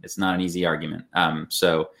easy. It's not an easy argument.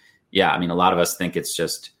 So yeah, I mean, a lot of us think it's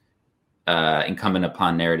just incumbent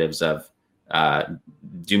upon narratives of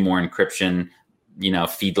do more encryption,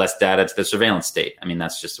 feed less data to the surveillance state. I mean,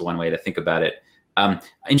 that's just one way to think about it.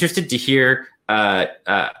 Interested to hear, I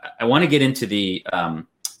want to get into the kind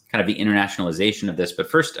of the internationalization of this,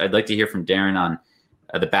 but first I'd like to hear from Darren on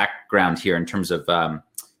the background here in terms of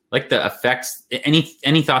like the effects,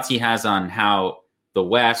 any thoughts he has on how the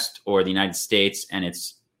West or the United States and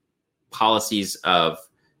its policies of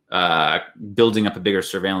building up a bigger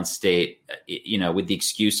surveillance state, with the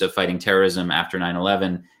excuse of fighting terrorism after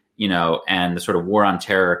 9/11, and the sort of war on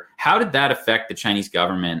terror, how did that affect the Chinese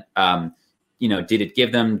government? Did it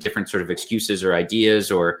give them different sort of excuses or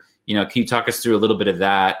ideas, or, can you talk us through a little bit of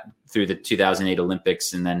that through the 2008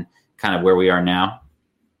 Olympics and then kind of where we are now?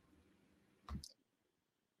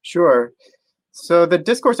 Sure. So the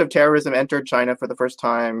discourse of terrorism entered China for the first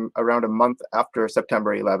time around a month after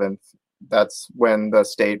September 11th. That's when the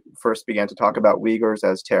state first began to talk about Uyghurs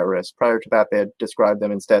as terrorists. Prior to that, they had described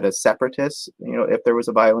them instead as separatists. If there was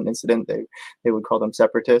a violent incident, they would call them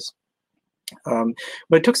separatists. But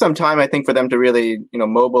it took some time, I think, for them to really,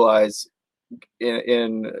 mobilize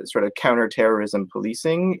in sort of counterterrorism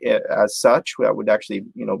policing as such. That would actually,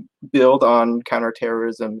 build on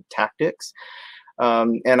counterterrorism tactics.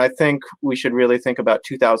 And I think we should really think about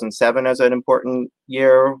 2007 as an important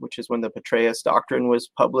year, which is when the Petraeus Doctrine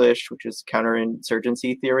was published, which is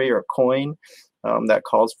counterinsurgency theory, or COIN, that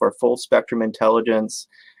calls for full spectrum intelligence,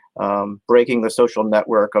 breaking the social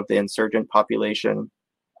network of the insurgent population,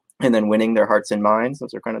 and then winning their hearts and minds.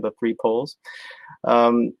 Those are kind of the three poles.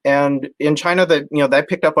 And in China, they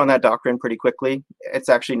picked up on that doctrine pretty quickly. It's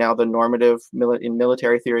actually now the normative in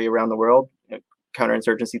military theory around the world.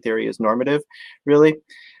 Counterinsurgency theory is normative, really.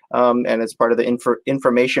 And it's part of the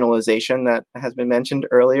informationalization that has been mentioned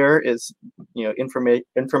earlier, is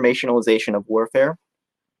informationalization of warfare.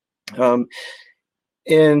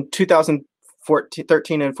 In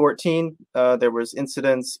 2013 and 14, there was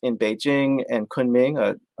incidents in Beijing and Kunming,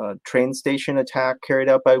 a train station attack carried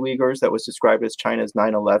out by Uyghurs that was described as China's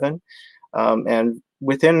 9/11. And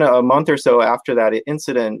within a month or so after that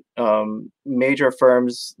incident, major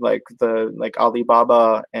firms like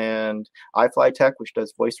Alibaba and iFlyTech, which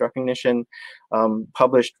does voice recognition,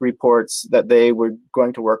 published reports that they were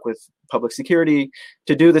going to work with public security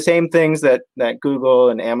to do the same things that Google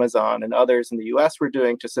and Amazon and others in the U.S. were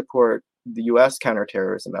doing to support the U.S.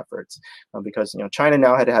 counterterrorism efforts, because China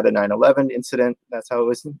now had a 9/11 incident. That's how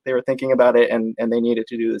they were thinking about it, and they needed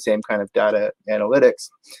to do the same kind of data analytics.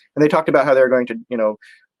 And they talked about how they were going to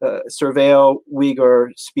surveil Uyghur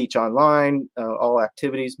speech online, all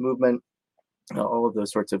activities, movement, all of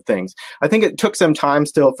those sorts of things. I think it took some time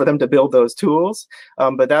still for them to build those tools,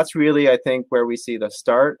 but that's really, I think, where we see the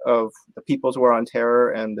start of the People's War on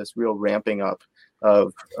Terror and this real ramping up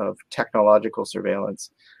of technological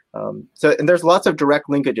surveillance. And there's lots of direct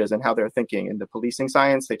linkages in how they're thinking. In the policing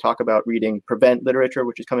science, they talk about reading Prevent literature,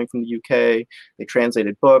 which is coming from the UK. They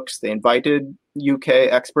translated books. They invited UK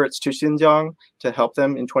experts to Xinjiang to help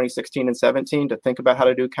them in 2016 and 17 to think about how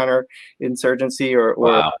to do counterinsurgency or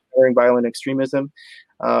countering violent extremism.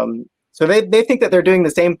 So they think that they're doing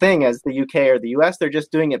the same thing as the UK or the US. They're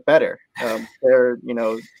just doing it better.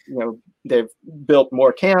 They've built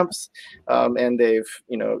more camps, and they've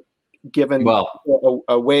given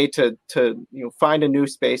a way to find a new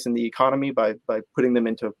space in the economy by putting them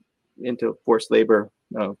into forced labor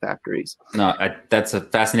factories. No, that's a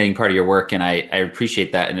fascinating part of your work, and I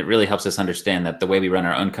appreciate that, and it really helps us understand that the way we run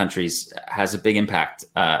our own countries has a big impact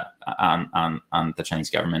on the Chinese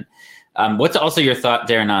government. What's also your thought,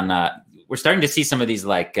 Darren, on we're starting to see some of these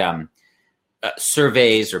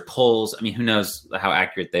surveys or polls, I mean, who knows how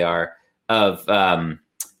accurate they are, of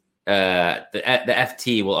the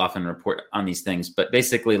FT will often report on these things, but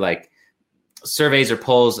basically like surveys or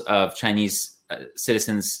polls of Chinese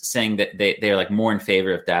citizens saying that they're like more in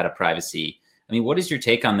favor of data privacy. I mean, what is your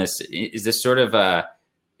take on this? Is this sort of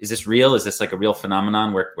is this real? Is this like a real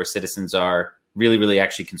phenomenon where citizens are really, really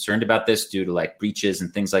actually concerned about this due to like breaches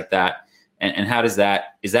and things like that? And how is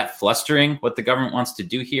that flustering what the government wants to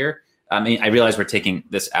do here? I mean, I realize we're taking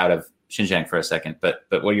this out of Xinjiang for a second, but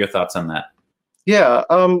what are your thoughts on that? Yeah,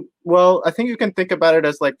 well, I think you can think about it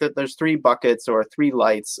as like that there's three buckets or three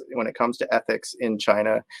lights when it comes to ethics in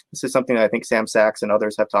China. This is something that I think Sam Sachs and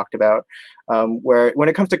others have talked about, where when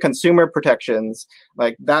it comes to consumer protections,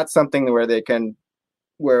 like that's something where they can,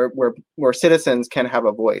 where citizens can have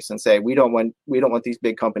a voice and say, we don't want these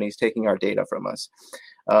big companies taking our data from us.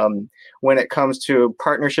 When it comes to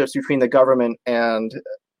partnerships between the government and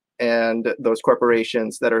those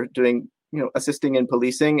corporations that are doing, assisting in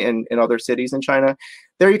policing in other cities in China,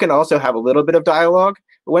 there you can also have a little bit of dialogue.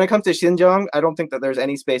 But when it comes to Xinjiang, I don't think that there's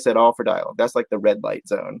any space at all for dialogue. That's like the red light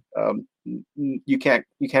zone. You can't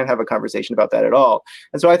have a conversation about that at all.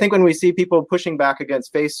 And so I think when we see people pushing back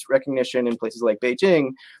against face recognition in places like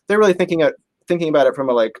Beijing, they're really thinking about it from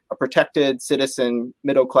a protected citizen,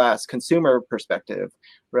 middle class consumer perspective,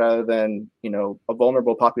 rather than a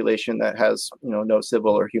vulnerable population that has no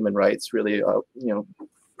civil or human rights really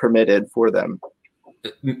permitted for them.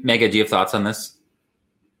 Mega, do you have thoughts on this?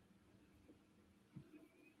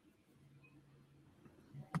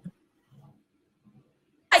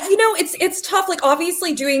 It's tough. Like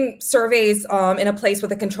obviously, doing surveys in a place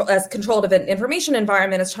with as controlled of an information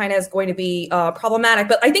environment as China is going to be problematic.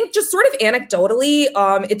 But I think just sort of anecdotally,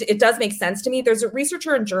 it does make sense to me. There's a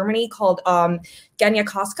researcher in Germany called Genya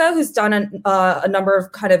Koska who's done a number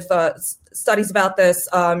of kind of studies about this.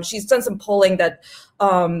 She's done some polling that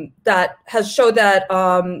has showed that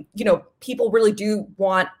people really do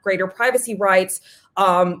want greater privacy rights.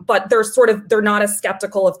 But they're not as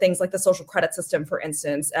skeptical of things like the social credit system, for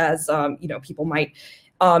instance, as people might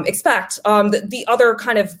expect. The other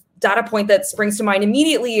kind of data point that springs to mind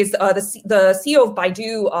immediately is the CEO of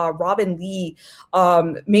Baidu, Robin Li,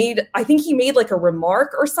 made like a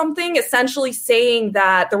remark or something, essentially saying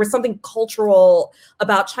that there was something cultural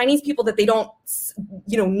about Chinese people that they don't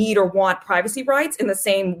need or want privacy rights in the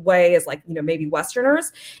same way as maybe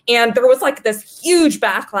Westerners. And there was like this huge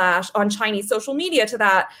backlash on Chinese social media to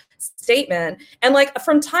that statement. And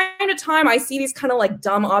from time to time, I see these kind of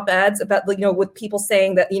dumb op-eds about, with people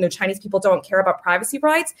saying that, Chinese people don't care about privacy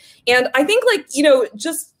rights. And I think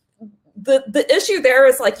just the issue there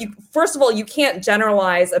is first of all, you can't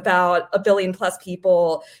generalize about 1 billion plus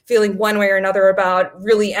people feeling one way or another about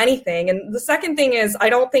really anything. And the second thing is, I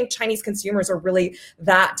don't think Chinese consumers are really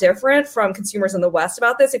that different from consumers in the West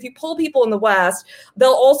about this. If you poll people in the West, they'll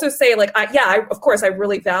also say of course, I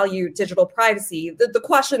really value digital privacy. The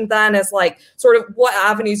question then is sort of what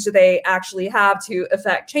avenues do they actually have to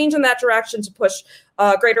affect change in that direction, to push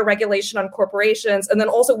greater regulation on corporations, and then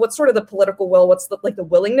also what's sort of the political will, what's the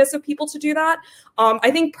willingness of people to do that. I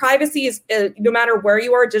think privacy is no matter where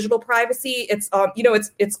you are, digital privacy, it's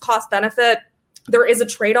it's cost benefit. There is a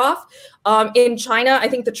trade-off. In China, I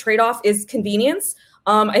think the trade-off is convenience.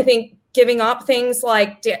 I think giving up things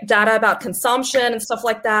like data about consumption and stuff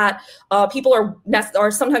like that, people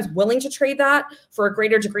are sometimes willing to trade that for a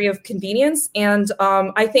greater degree of convenience. And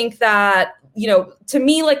I think that to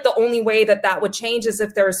me, the only way that would change is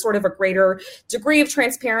if there's sort of a greater degree of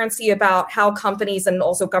transparency about how companies and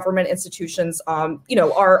also government institutions,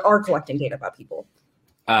 are collecting data about people.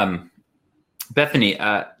 Bethany,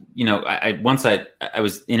 I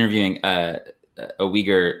was interviewing a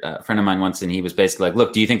Uyghur friend of mine once, and he was basically like,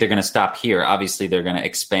 look, do you think they're going to stop here? Obviously, they're going to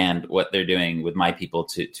expand what they're doing with my people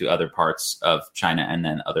to other parts of China and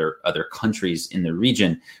then other countries in the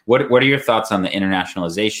region. What are your thoughts on the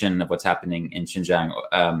internationalization of what's happening in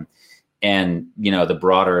Xinjiang and, the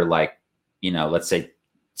broader, let's say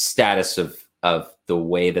status of the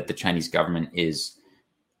way that the Chinese government is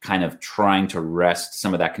kind of trying to wrest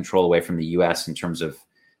some of that control away from the US in terms of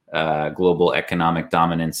global economic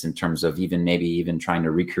dominance, in terms of even trying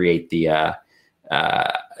to recreate the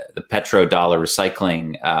petrodollar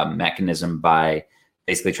recycling mechanism by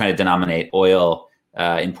basically trying to denominate oil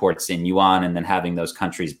imports in yuan and then having those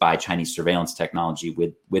countries buy Chinese surveillance technology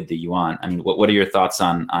with the yuan. I mean, what are your thoughts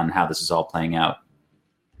on how this is all playing out?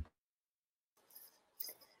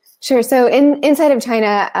 Sure. So inside of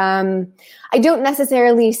China, I don't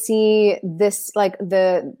necessarily see this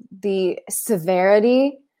the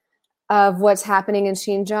severity of what's happening in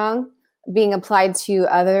Xinjiang being applied to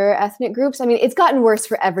other ethnic groups. I mean, it's gotten worse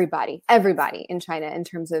for everybody in China in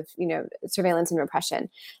terms of, surveillance and repression.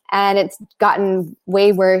 And it's gotten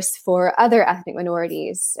way worse for other ethnic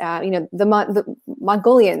minorities. The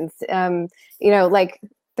Mongolians, when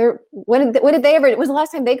did they ever, it was the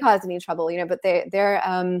last time they caused any trouble, but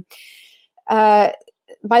their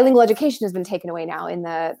bilingual education has been taken away now in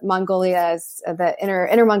the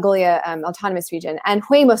Inner Mongolia autonomous region, and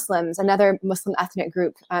Hui Muslims, another Muslim ethnic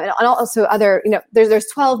group, and also other, there's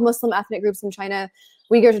 12 Muslim ethnic groups in China.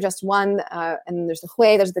 Uyghurs are just one, and there's the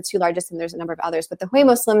Hui, those are the two largest, and there's a number of others. But the Hui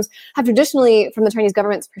Muslims have traditionally, from the Chinese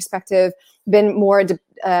government's perspective, been more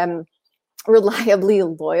reliably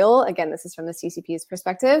loyal. Again, this is from the CCP's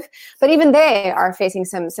perspective, but even they are facing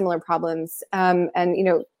some similar problems. And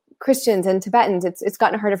Christians and Tibetans, it's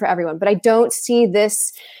gotten harder for everyone. But I don't see the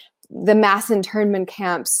mass internment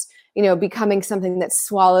camps, becoming something that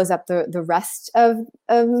swallows up the rest of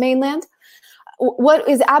mainland. What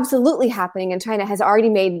is absolutely happening, and China has already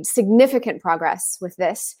made significant progress with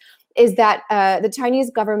this, is that the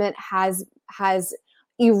Chinese government has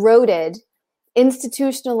eroded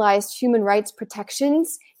institutionalized human rights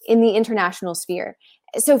protections in the international sphere.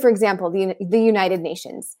 So, for example, the United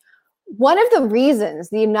Nations. One of the reasons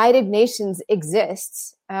the United Nations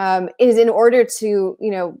exists is in order to,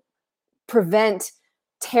 prevent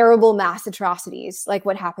terrible mass atrocities like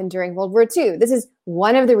what happened during World War II. This is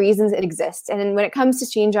one of the reasons it exists. And when it comes to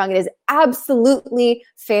Xinjiang, it is absolutely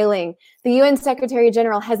failing. The UN Secretary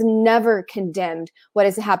General has never condemned what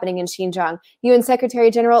is happening in Xinjiang. UN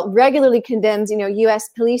Secretary General regularly condemns, US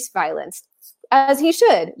police violence, as he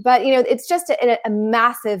should. But, it's just a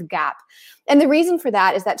massive gap. And the reason for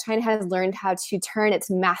that is that China has learned how to turn its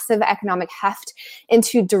massive economic heft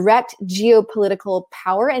into direct geopolitical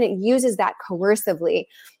power, and it uses that coercively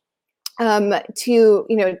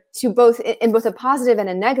to both in both a positive and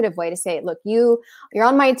a negative way, to say, look, you're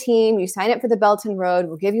on my team, you sign up for the Belt and Road,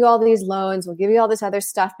 we'll give you all these loans, we'll give you all this other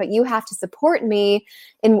stuff, but you have to support me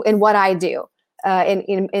in what I do.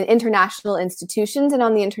 In international institutions and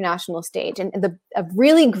on the international stage. And a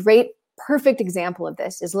really great, perfect example of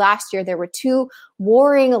this is last year there were two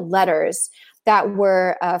warring letters that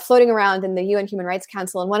were floating around in the UN Human Rights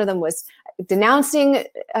Council, and one of them was denouncing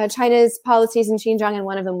China's policies in Xinjiang, and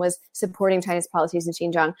one of them was supporting China's policies in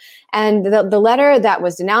Xinjiang. And the letter that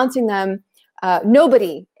was denouncing them,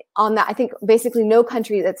 nobody on that, I think basically no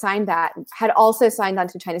country that signed that had also signed on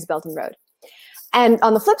to China's Belt and Road. And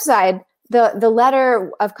on the flip side, the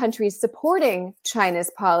letter of countries supporting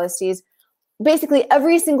China's policies, basically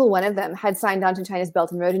every single one of them had signed on to China's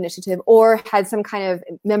Belt and Road Initiative or had some kind of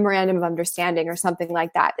memorandum of understanding or something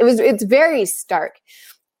like that. It's very stark.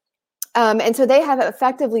 And so they have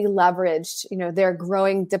effectively leveraged, their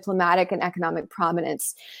growing diplomatic and economic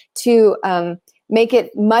prominence to make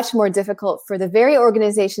it much more difficult for the very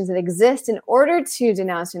organizations that exist in order to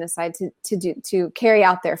denounce genocide to carry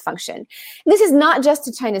out their function. And this is not just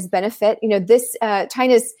to China's benefit.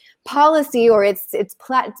 China's policy, or its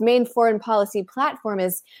main foreign policy platform,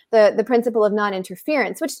 is the principle of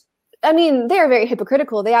non-interference, which, I mean, they are very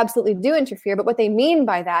hypocritical. They absolutely do interfere, but what they mean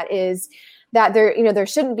by that is that there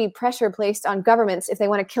shouldn't be pressure placed on governments if they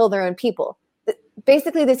want to kill their own people.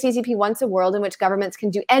 Basically, the CCP wants a world in which governments can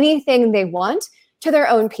do anything they want to their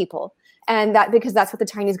own people, and because that's what the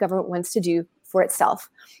Chinese government wants to do for itself,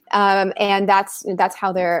 and that's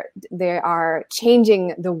how they are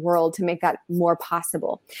changing the world to make that more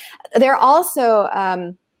possible. They're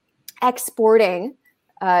also exporting,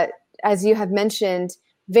 as you have mentioned,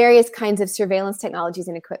 various kinds of surveillance technologies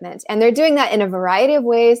and equipment, and they're doing that in a variety of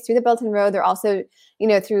ways through the Belt and Road. They're also,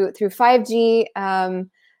 through 5G.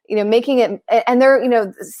 Making it, and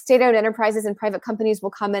they're, state-owned enterprises and private companies will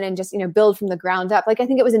come in and just, build from the ground up. Like I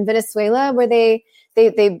think it was in Venezuela where they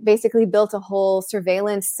basically built a whole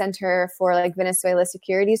surveillance center for like Venezuela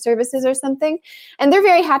security services or something. And they're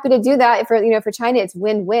very happy to do that. For China, it's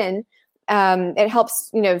win-win. It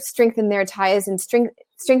helps, strengthen their ties and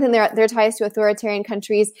strengthen their ties to authoritarian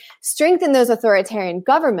countries, strengthen those authoritarian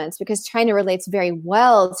governments, because China relates very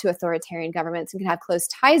well to authoritarian governments and can have close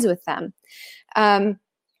ties with them.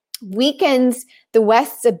 Weakens the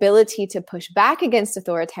West's ability to push back against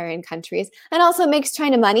authoritarian countries, and also makes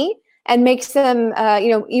China money and makes them,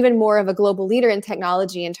 even more of a global leader in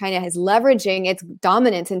technology. And China is leveraging its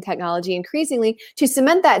dominance in technology increasingly to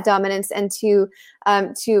cement that dominance and to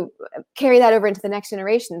carry that over into the next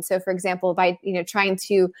generation. So, for example, by trying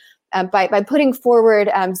to by putting forward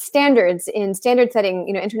standards in standard setting,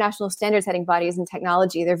 international standard setting bodies in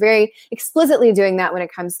technology, they're very explicitly doing that when it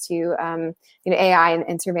comes to AI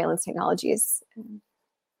and surveillance technologies.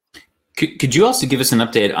 Could you also give us an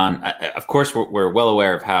update on, of course, we're well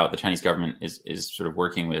aware of how the Chinese government is sort of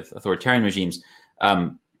working with authoritarian regimes,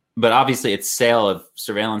 but obviously its sale of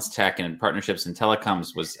surveillance tech and partnerships in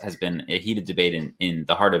telecoms has been a heated debate in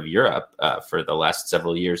the heart of Europe for the last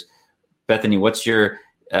several years. Bethany, what's your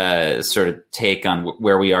sort of take on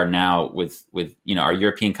where we are now with are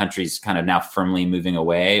European countries kind of now firmly moving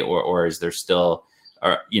away, or is there still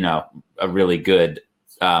a really good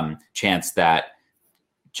chance that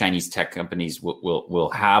Chinese tech companies will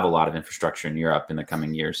have a lot of infrastructure in Europe in the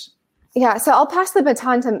coming years? Yeah, so I'll pass the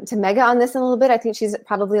baton to Megha on this in a little bit. I think she's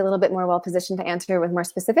probably a little bit more well-positioned to answer with more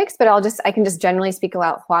specifics, but I can just generally speak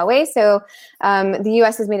about Huawei. So the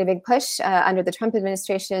U.S. has made a big push under the Trump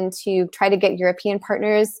administration to try to get European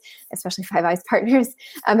partners, especially Five Eyes partners,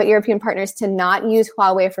 but European partners to not use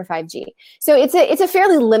Huawei for 5G. So it's a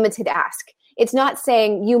fairly limited ask. It's not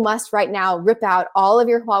saying you must right now rip out all of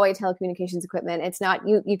your Huawei telecommunications equipment. It's not,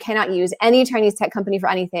 you cannot use any Chinese tech company for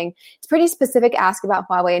anything. It's pretty specific ask about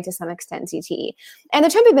Huawei and to some extent ZTE. And the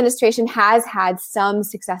Trump administration has had some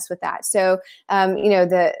success with that. So,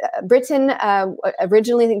 Britain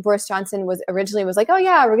originally, I think Boris Johnson was like, oh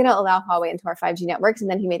yeah, we're going to allow Huawei into our 5G networks.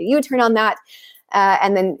 And then he made a U-turn on that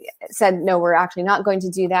and then said, no, we're actually not going to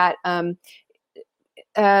do that.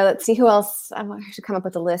 Let's see who else. I should come up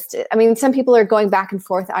with a list. I mean, some people are going back and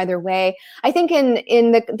forth either way. I think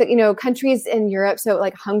in the countries in Europe, so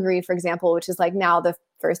like Hungary, for example, which is like now the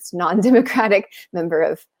first non-democratic member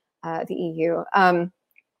of the EU,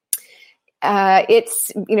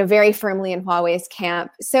 it's very firmly in Huawei's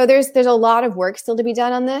camp. So there's a lot of work still to be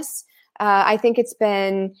done on this. I think it's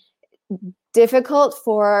been difficult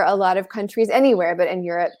for a lot of countries anywhere, but in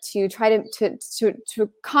Europe, to try to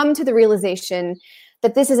come to the realization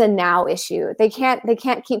that this is a now issue. They can't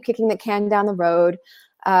keep kicking the can down the road.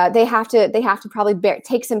 They have to probably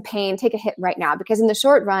take some pain, take a hit right now, because in the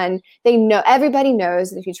short run, everybody knows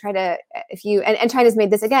that and China's made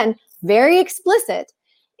this again very explicit.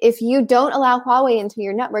 If you don't allow Huawei into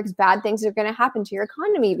your networks, bad things are going to happen to your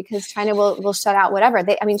economy because China will shut out whatever.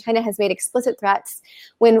 China has made explicit threats.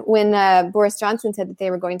 When Boris Johnson said that they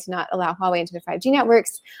were going to not allow Huawei into their 5G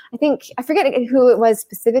networks, I forget who it was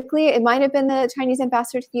specifically. It might have been the Chinese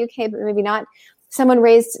ambassador to the UK, but maybe not.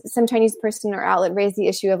 Some Chinese person or outlet raised the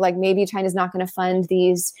issue of like, maybe China's not going to fund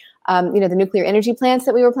these, the nuclear energy plants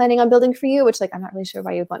that we were planning on building for you, which I'm not really sure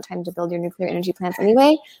why you would want China to build your nuclear energy plants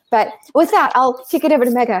anyway. But with that, I'll kick it over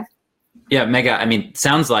to Megha. Yeah, Megha,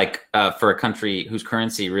 sounds like for a country whose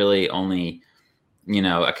currency really only,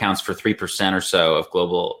 accounts for 3% or so of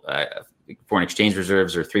global foreign exchange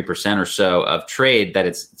reserves or 3% or so of trade, that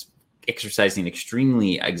it's exercising an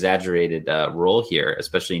extremely exaggerated role here,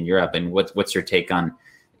 especially in Europe. And what's your take on,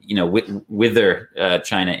 whether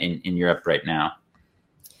China in Europe right now?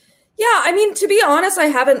 Yeah, to be honest, I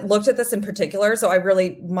haven't looked at this in particular, so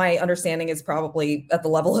my understanding is probably at the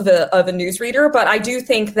level of a newsreader. But I do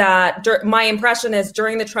think that my impression is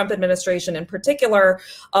during the Trump administration in particular,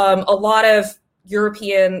 a lot of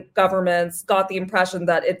European governments got the impression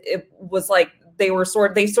that it was like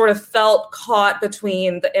they sort of felt caught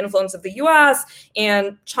between the influence of the U.S.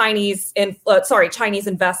 and Chinese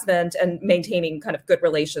investment and maintaining kind of good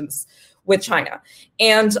relations with China.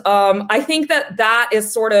 And I think that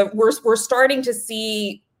is sort of, we're starting to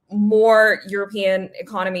see more European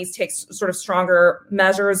economies take sort of stronger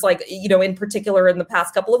measures, in particular in the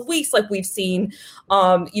past couple of weeks, we've seen,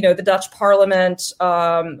 the Dutch Parliament,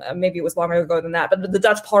 maybe it was longer ago than that, but the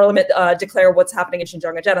Dutch Parliament declare what's happening in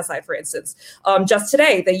Xinjiang a genocide, for instance. Just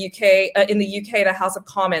today, in the UK, the House of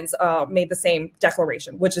Commons made the same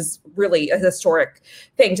declaration, which is really a historic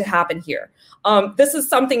thing to happen here. This is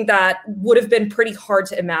something that would have been pretty hard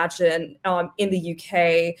to imagine in the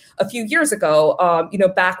UK a few years ago,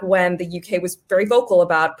 back when the UK was very vocal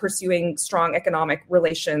about pursuing strong economic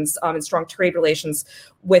relations and strong trade relations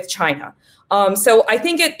with China. So I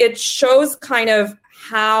think it shows kind of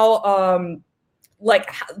how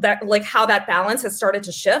how that balance has started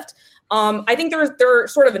to shift. I think there are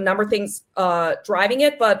sort of a number of things driving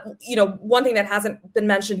it, but one thing that hasn't been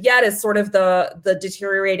mentioned yet is sort of the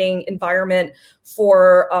deteriorating environment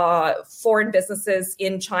for foreign businesses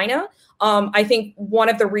in China. I think one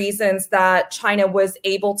of the reasons that China was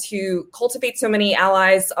able to cultivate so many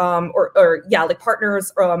allies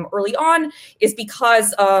partners early on is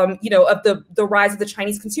because of the rise of the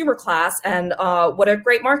Chinese consumer class and what a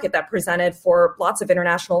great market that presented for lots of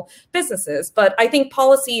international businesses. But I think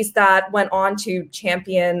policies that went on to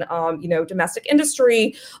champion domestic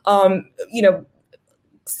industry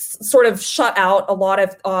sort of shut out a lot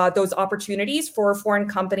of those opportunities for foreign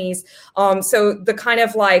companies. So the kind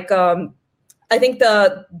of I think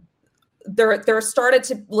there started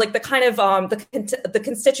to like the kind of the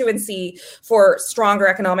constituency for stronger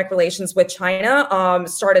economic relations with China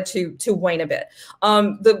started to wane a bit.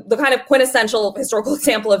 The kind of quintessential historical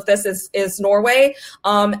example of this is Norway.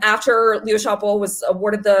 After Liu Xiaobo was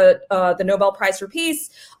awarded the Nobel Prize for Peace,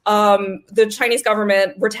 the Chinese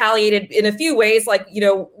government retaliated in a few ways, like,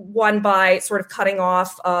 one by sort of cutting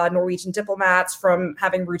off Norwegian diplomats from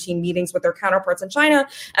having routine meetings with their counterparts in China,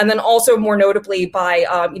 and then also more notably by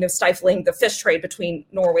stifling the fish trade between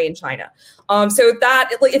Norway and China. So that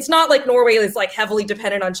it's not like Norway is like heavily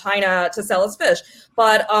dependent on China to sell its fish,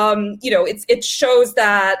 but it shows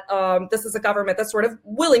that this is a government that's sort of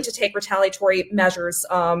willing to take retaliatory measures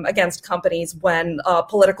against companies when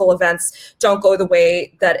political events don't go the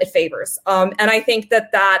way that it favors. And I think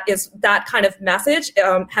that kind of message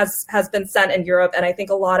has been sent in Europe, and I think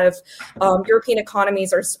a lot of European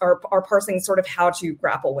economies are parsing sort of how to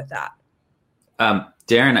grapple with that.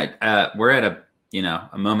 Darren, we're at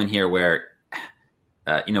a moment here where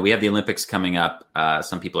we have the Olympics coming up.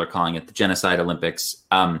 Some people are calling it the Genocide Olympics.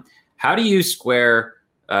 How do you square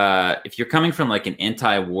if you're coming from like an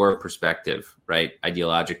anti-war perspective, right,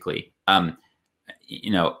 ideologically?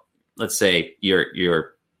 Let's say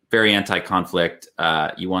you're very anti-conflict.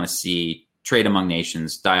 You want to see trade among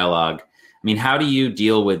nations, dialogue. I mean, how do you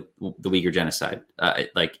deal with the Uyghur genocide?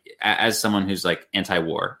 Like, as someone who's like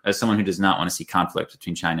anti-war, as someone who does not want to see conflict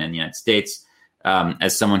between China and the United States,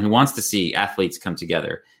 as someone who wants to see athletes come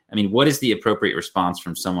together. I mean, what is the appropriate response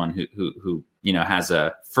from someone who has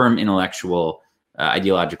a firm intellectual,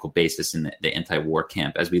 ideological basis in the anti-war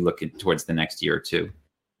camp as we look towards the next year or two?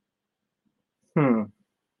 Well,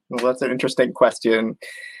 that's an interesting question.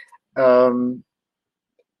 I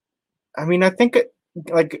mean, I think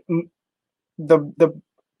like the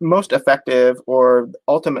most effective, or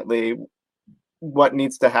ultimately what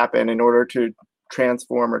needs to happen in order to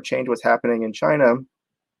transform or change what's happening in China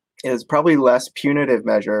is probably less punitive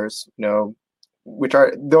measures,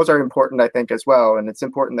 those are important, I think, as well. And it's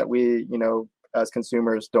important that we, as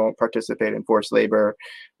consumers, don't participate in forced labor.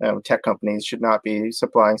 Tech companies should not be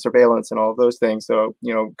supplying surveillance and all of those things. So,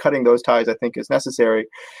 cutting those ties, I think, is necessary.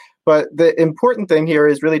 But the important thing here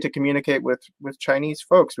is really to communicate with Chinese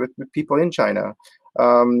folks, with people in China.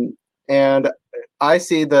 And I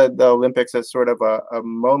see the Olympics as sort of a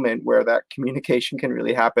moment where that communication can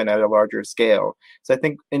really happen at a larger scale. So I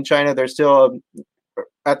think in China, there's still,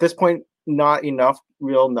 at this point, not enough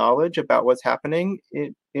real knowledge about what's happening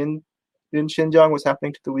in Xinjiang, what's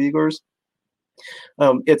happening to the Uyghurs.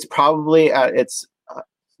 It's probably at its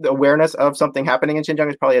the awareness of something happening in Xinjiang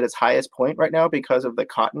is probably at its highest point right now because of the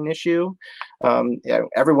cotton issue.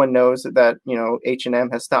 Everyone knows that H&M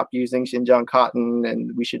has stopped using Xinjiang cotton,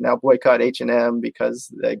 and we should now boycott H&M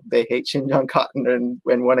because they hate Xinjiang cotton and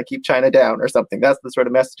want to keep China down or something. That's the sort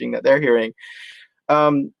of messaging that they're hearing.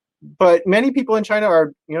 But many people in China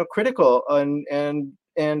are critical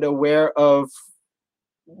and aware of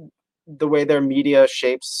the way their media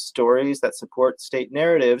shapes stories that support state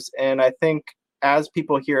narratives, and I think as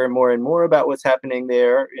people hear more and more about what's happening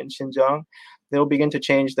there in Xinjiang, they'll begin to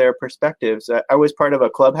change their perspectives. I was part of a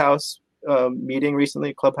Clubhouse meeting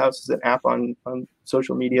recently. Clubhouse is an app on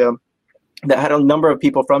social media that had a number of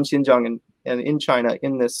people from Xinjiang and in China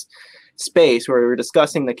in this space where we were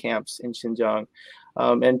discussing the camps in Xinjiang.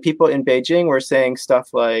 And people in Beijing were saying stuff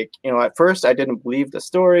like, at first I didn't believe the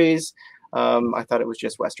stories. I thought it was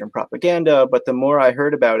just Western propaganda, but the more I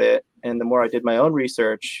heard about it and the more I did my own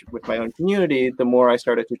research with my own community, the more I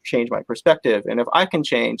started to change my perspective. And if I can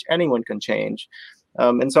change, anyone can change.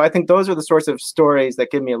 And so I think those are the sorts of stories that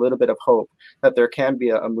give me a little bit of hope that there can be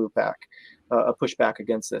a move back, a pushback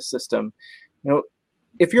against this system.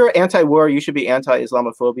 If you're anti-war, you should be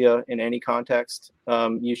anti-Islamophobia in any context.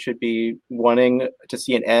 You should be wanting to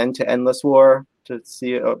see an end to endless war, to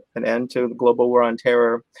see an end to the global war on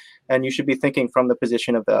terror. And you should be thinking from the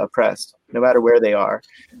position of the oppressed, no matter where they are.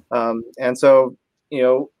 And so,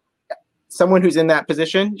 someone who's in that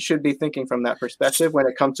position should be thinking from that perspective when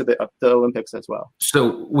it comes to the Olympics as well.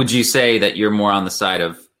 So would you say that you're more on the side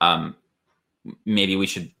of maybe we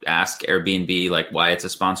should ask Airbnb like why it's a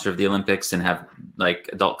sponsor of the Olympics and have like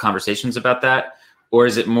adult conversations about that? Or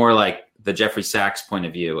is it more like the Jeffrey Sachs point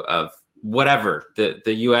of view of whatever,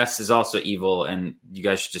 the US is also evil and you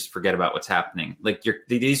guys should just forget about what's happening? Like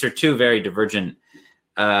these are two very divergent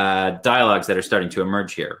dialogues that are starting to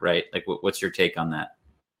emerge here, right? Like what's your take on that?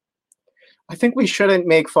 I think we shouldn't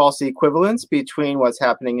make false equivalence between what's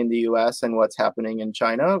happening in the US and what's happening in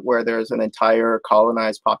China, where there's an entire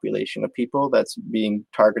colonized population of people that's being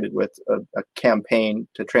targeted with a campaign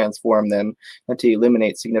to transform them and to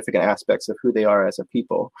eliminate significant aspects of who they are as a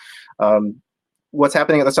people. what's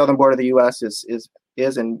happening at the southern border of the U.S. is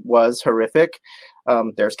and was horrific.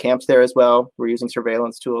 There's camps there as well. We're using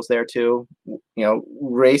surveillance tools there too.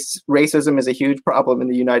 Racism is a huge problem in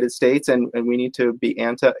the United States, and we need to be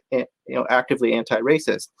actively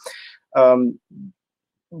anti-racist.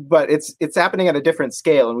 But it's happening at a different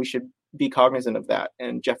scale, and we should be cognizant of that.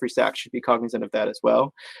 And Jeffrey Sachs should be cognizant of that as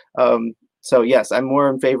well. So yes, I'm more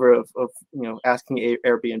in favor of asking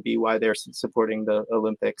Airbnb why they're supporting the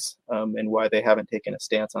Olympics and why they haven't taken a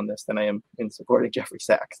stance on this than I am in supporting Jeffrey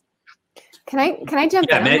Sachs. Can I jump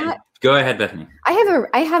in on that? Go ahead, Bethany.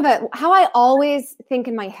 I have a how I always think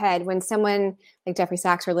in my head when someone like Jeffrey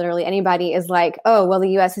Sachs or literally anybody is like, oh, well, the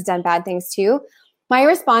U.S. has done bad things too. My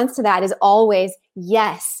response to that is always,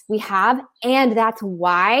 yes, we have. And that's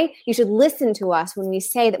why you should listen to us when we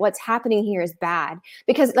say that what's happening here is bad.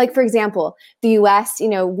 Because, like, for example, the U.S.,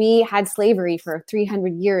 we had slavery for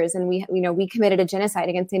 300 years and we committed a genocide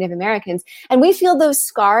against Native Americans. And we feel those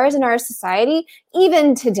scars in our society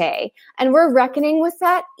even today. And we're reckoning with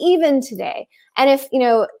that even today. And if,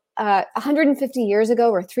 150 years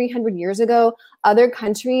ago or 300 years ago, other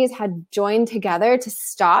countries had joined together to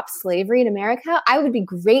stop slavery in America, I would be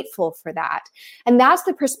grateful for that. And that's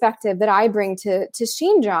the perspective that I bring to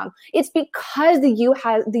Xinjiang. It's because the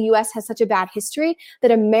U.S. has such a bad history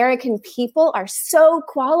that American people are so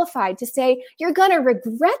qualified to say, you're going to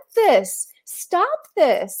regret this. Stop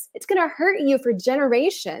this. It's going to hurt you for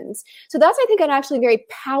generations. So that's, I think, an actually very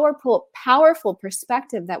powerful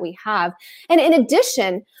perspective that we have. And in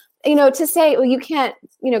addition, to say, well, you can't,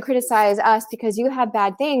 criticize us because you have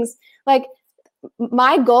bad things. Like,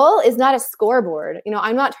 my goal is not a scoreboard.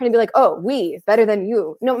 I'm not trying to be like, oh, we better than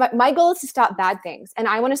you. No, my goal is to stop bad things. And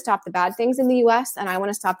I want to stop the bad things in the US and I want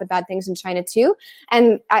to stop the bad things in China too.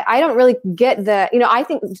 And I don't really get I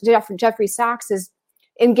think Jeffrey Sachs is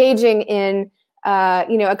engaging in,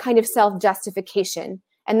 a kind of self-justification.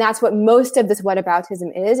 And that's what most of this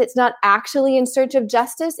whataboutism is. It's not actually in search of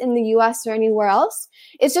justice in the US or anywhere else.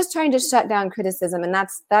 It's just trying to shut down criticism. And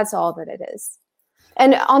that's all that it is.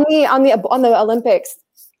 And on the Olympics,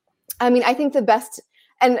 I think the best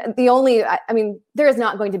and the only, there is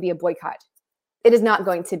not going to be a boycott. It is not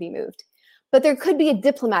going to be moved. But there could be a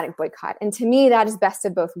diplomatic boycott. And to me, that is best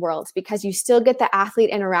of both worlds because you still get the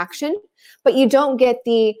athlete interaction, but you don't get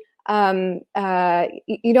the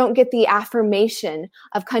affirmation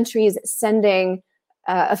of countries sending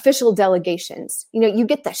official delegations. You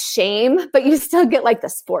get the shame, but you still get like the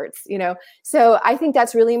sports, So I think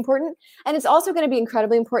that's really important. And it's also going to be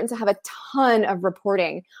incredibly important to have a ton of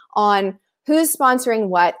reporting on who's sponsoring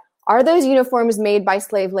what. Are those uniforms made by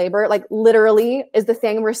slave labor? Like literally is the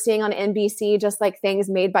thing we're seeing on NBC, just like things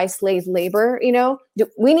made by slave labor,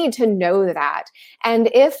 we need to know that.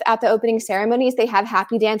 And if at the opening ceremonies, they have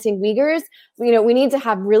happy dancing Uyghurs, we need to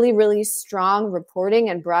have really, really strong reporting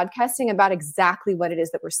and broadcasting about exactly what it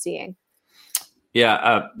is that we're seeing.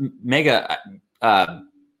 Yeah. Mega, I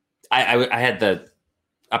had the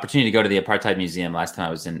opportunity to go to the Apartheid Museum last time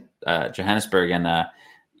I was in Johannesburg and,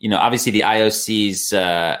 obviously the IOC's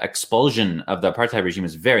expulsion of the apartheid regime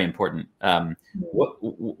is very important.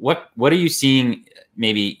 What are you seeing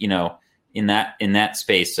maybe, in that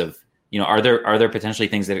space of, are there potentially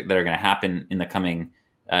things that are going to happen in the coming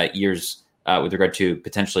years with regard to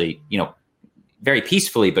potentially, very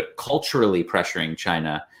peacefully, but culturally pressuring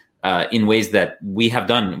China in ways that we have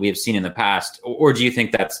seen in the past? Or do you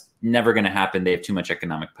think that's never going to happen? They have too much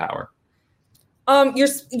economic power.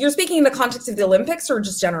 You're speaking in the context of the Olympics or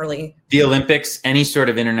just generally? The Olympics, any sort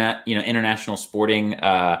of international sporting,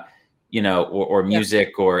 or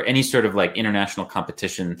music or any sort of like international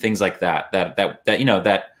competition, things like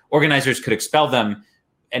that organizers could expel them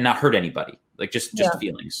and not hurt anybody, like just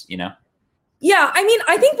feelings, Yeah,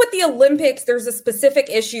 I think with the Olympics, there's a specific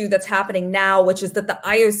issue that's happening now, which is that the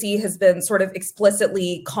IOC has been sort of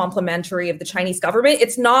explicitly complimentary of the Chinese government.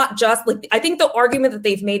 It's not just like, I think the argument that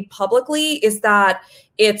they've made publicly is that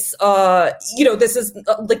it's, this is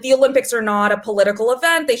like the Olympics are not a political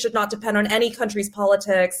event. They should not depend on any country's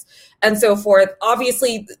politics and so forth.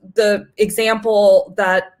 Obviously, the example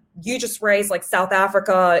that you just raised, like South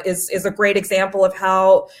Africa, is a great example of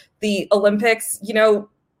how the Olympics,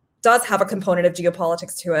 does have a component of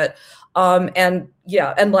geopolitics to it, and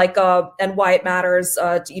why it matters,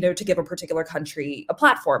 to give a particular country a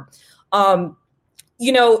platform. In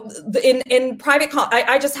private,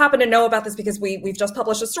 I just happen to know about this because we've just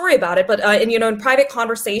published a story about it. But in private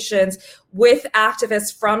conversations with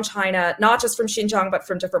activists from China, not just from Xinjiang, but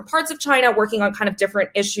from different parts of China, working on kind of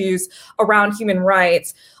different issues around human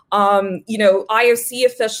rights. IOC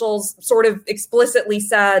officials sort of explicitly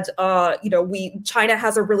said, China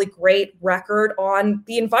has a really great record on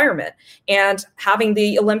the environment, and having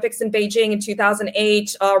the Olympics in Beijing in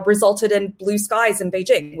 2008 resulted in blue skies in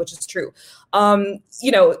Beijing, which is true.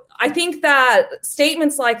 I think that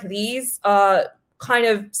statements like these kind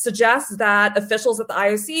of suggests that officials at the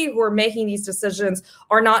IOC who are making these decisions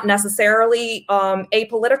are not necessarily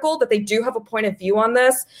apolitical, that they do have a point of view on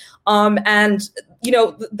this.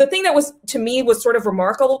 The thing that was, to me, was sort of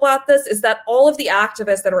remarkable about this is that all of the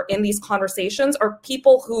activists that are in these conversations are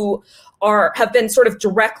people who have been sort of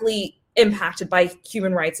directly impacted by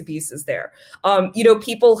human rights abuses there.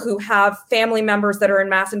 People who have family members that are in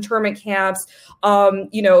mass internment camps.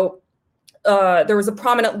 There was a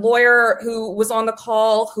prominent lawyer who was on the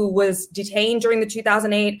call who was detained during the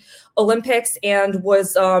 2008 Olympics and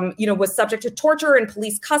was subject to torture in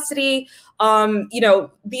police custody.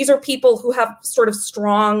 These are people who have sort of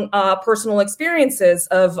strong personal experiences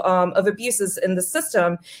of abuses in the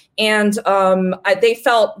system, and they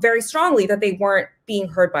felt very strongly that they weren't being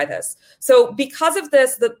heard by this. So because of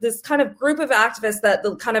this, this kind of group of activists, that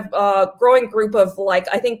the kind of growing group of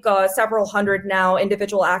several hundred now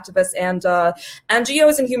individual activists and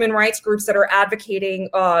NGOs and human rights groups that are advocating,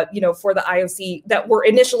 for the IOC, that were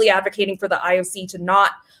initially advocating for the IOC to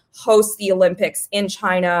not host the Olympics in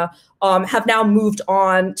China, have now moved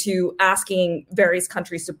on to asking various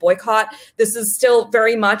countries to boycott. This is still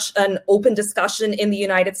very much an open discussion in the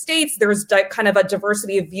United States. There's kind of a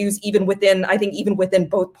diversity of views even within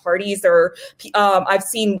both parties. I've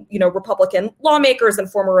seen, Republican lawmakers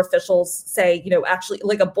and former officials say, actually,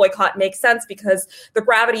 like, a boycott makes sense because the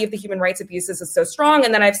gravity of the human rights abuses is so strong.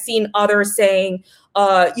 And then I've seen others saying,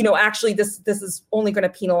 actually, this is only going to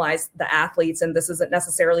penalize the athletes, and this isn't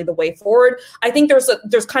necessarily the way forward. I think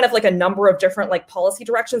there's kind of like a number of different policy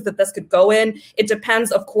directions that this could go in. It depends,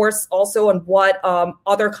 of course, also on what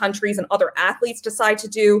other countries and other athletes decide to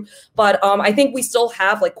do. But I think we still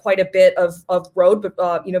have quite a bit of road,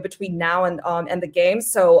 between now and the games.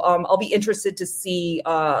 So I'll be interested to see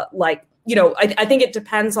I think it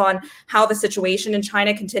depends on how the situation in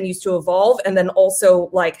China continues to evolve, and then also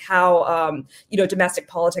how domestic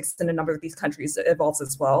politics in a number of these countries evolves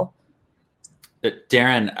as well.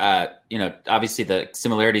 Darren, obviously the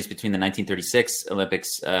similarities between the 1936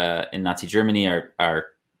 Olympics in Nazi Germany are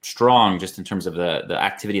strong, just in terms of the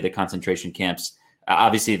activity of the concentration camps.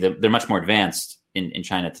 Obviously, they're much more advanced in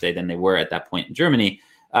China today than they were at that point in Germany.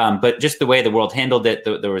 But just the way the world handled it,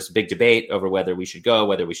 there was a big debate over whether we should go,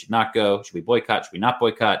 whether we should not go, should we boycott, should we not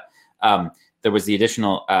boycott. There was the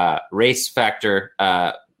additional race factor,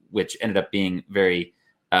 which ended up being very,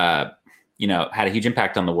 had a huge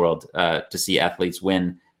impact on the world to see athletes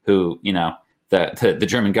win who, the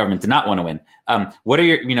German government did not want to win. What are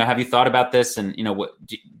your, have you thought about this? And,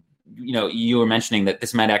 you were mentioning that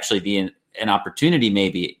this might actually be an opportunity,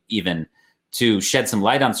 maybe even to shed some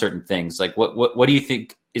light on certain things. What do you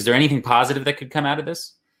think? Is there anything positive that could come out of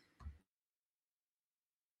this?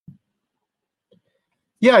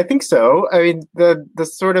 Yeah, I think so. I mean, the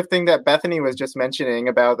sort of thing that Bethany was just mentioning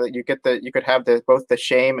about that you could have both the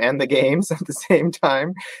shame and the games at the same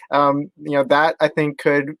time. That I think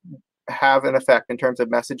could have an effect in terms of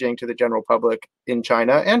messaging to the general public in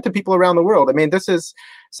China and to people around the world. I mean, this is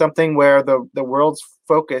something where the world's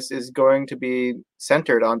focus is going to be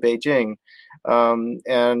centered on Beijing.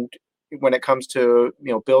 And when it comes to,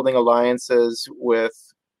 building alliances with,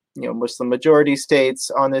 Muslim majority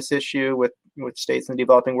states on this issue, with states in the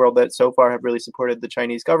developing world that so far have really supported the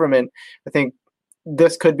Chinese government, I think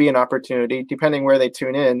this could be an opportunity, depending where they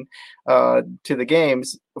tune in to the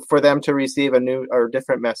games, for them to receive a new or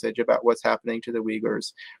different message about what's happening to the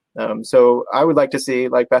Uyghurs. So I would like to see,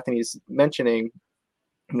 like Bethany's mentioning,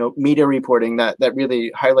 media reporting that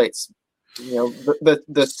really highlights,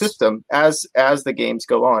 the system as the games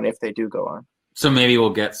go on, if they do go on. So maybe we'll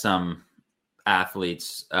get some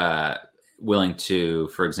athletes willing to,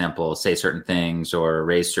 for example, say certain things or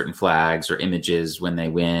raise certain flags or images when they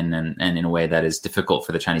win, and in a way that is difficult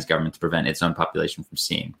for the Chinese government to prevent its own population from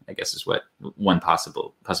seeing, I guess, is what one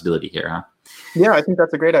possibility here, huh? Yeah, I think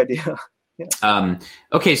that's a great idea. Yeah.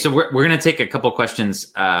 Okay, so we're going to take a couple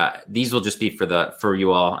questions. These will just be for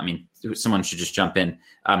you all. I mean, someone should just jump in.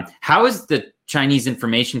 How is the Chinese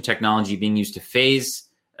information technology being used to phase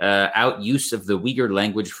out use of the Uyghur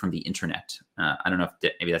language from the internet? I don't know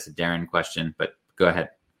if maybe that's a Darren question, but go ahead.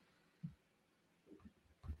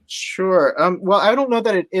 Sure. Well, I don't know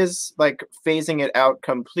that it is phasing it out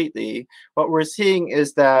completely. What we're seeing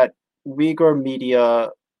is that Uyghur media,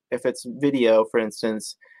 if it's video, for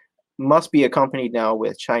instance, must be accompanied now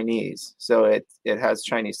with Chinese. So it has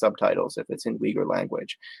Chinese subtitles if it's in Uyghur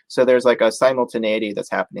language. So there's like a simultaneity that's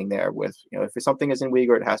happening there with, if something is in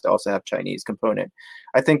Uyghur, it has to also have Chinese component.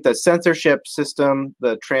 I think the censorship system,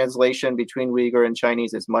 the translation between Uyghur and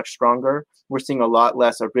Chinese is much stronger. We're seeing a lot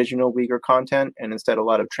less original Uyghur content and instead a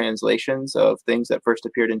lot of translations of things that first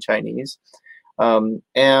appeared in Chinese.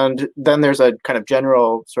 And then there's a kind of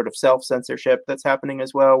general sort of self-censorship that's happening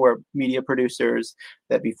as well, where media producers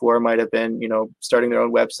that before might have been, starting their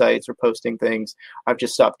own websites or posting things, have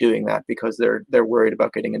just stopped doing that because they're worried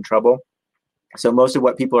about getting in trouble. So most of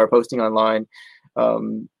what people are posting online,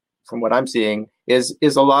 from what I'm seeing, is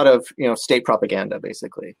a lot of state propaganda.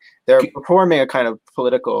 Basically, they're performing a kind of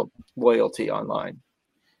political loyalty online.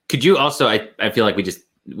 Could you also? I feel like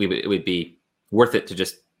it would be worth it to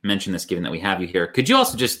just mention this, given that we have you here. Could you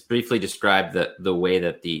also just briefly describe the way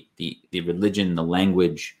that the religion, the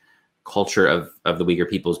language, culture of the Uyghur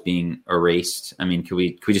people is being erased? I mean, could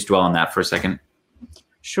we just dwell on that for a second?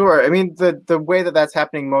 Sure. I mean, the way that that's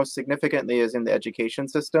happening most significantly is in the education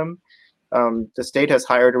system. The state has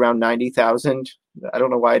hired around 90,000. I don't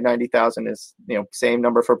know why 90,000 is same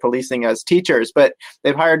number for policing as teachers, but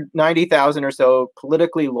they've hired 90,000 or so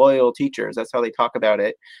politically loyal teachers. That's how they talk about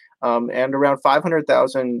it. And around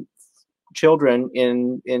 500,000 children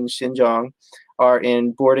in Xinjiang are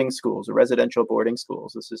in boarding schools, or residential boarding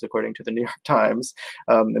schools. This is according to the New York Times,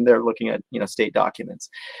 and they're looking at state documents.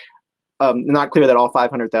 Not clear that all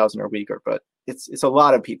 500,000 are Uyghur, but it's a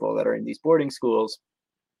lot of people that are in these boarding schools.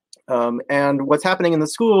 And what's happening in the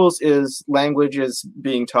schools is language is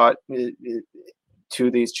being taught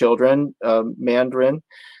to these children, Mandarin,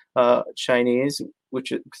 Chinese,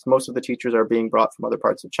 which most of the teachers are being brought from other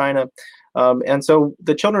parts of China. And so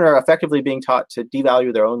the children are effectively being taught to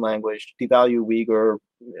devalue their own language, devalue Uyghur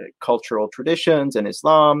cultural traditions and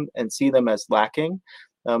Islam, and see them as lacking.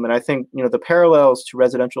 And I think, the parallels to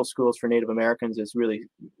residential schools for Native Americans is really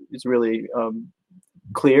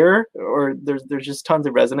clear, or there's just tons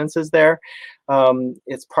of resonances there.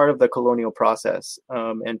 It's part of the colonial process,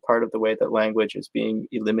 and part of the way that language is being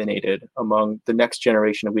eliminated among the next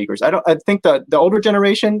generation of Uyghurs. I think the older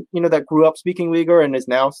generation, that grew up speaking Uyghur and is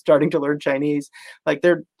now starting to learn Chinese, like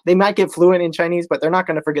they might get fluent in Chinese, but they're not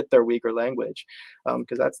going to forget their Uyghur language,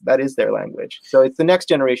 because that is their language. So it's the next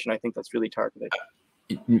generation, I think, that's really targeted.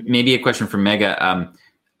 Maybe a question for Mega.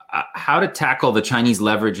 How to tackle the Chinese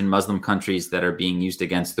leverage in Muslim countries that are being used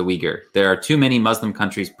against the Uyghur? There are too many Muslim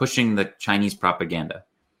countries pushing the Chinese propaganda.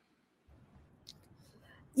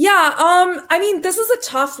 Yeah, I mean, this is a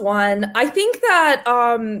tough one. I think that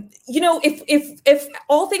if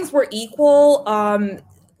all things were equal,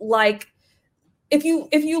 if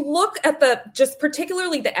you look at just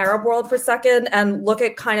particularly the Arab world for a second and look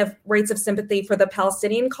at kind of rates of sympathy for the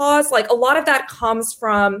Palestinian cause, like a lot of that comes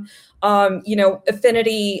from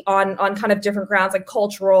affinity on kind of different grounds, like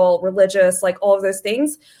cultural, religious, like all of those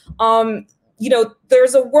things.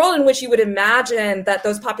 There's a world in which you would imagine that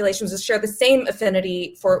those populations would share the same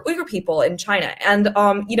affinity for Uyghur people in China. And,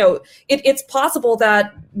 it's possible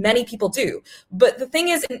that many people do. But the thing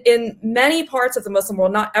is, in many parts of the Muslim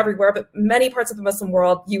world, not everywhere, but many parts of the Muslim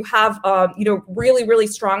world, you have, really, really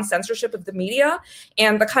strong censorship of the media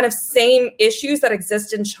and the kind of same issues that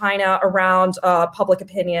exist in China around public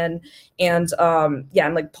opinion and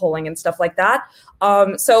like polling and stuff like that.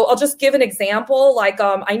 So I'll just give an example.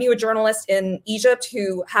 I knew a journalist in Egypt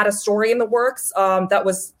who had a story in the works that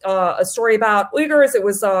was a story about Uyghurs. It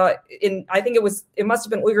was it must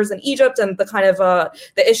have been Uyghurs in Egypt and the kind of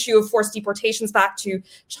the issue of forced deportations back to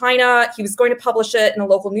China. He was going to publish it in a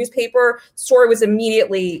local newspaper. Story was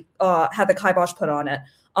immediately had the kibosh put on it.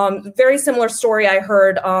 Very similar story I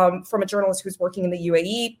heard from a journalist who's working in the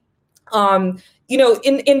UAE.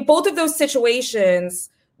 In both of those situations,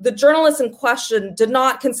 the journalist in question did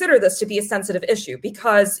not consider this to be a sensitive issue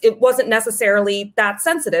because it wasn't necessarily that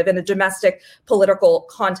sensitive in a domestic political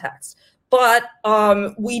context. But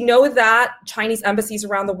we know that Chinese embassies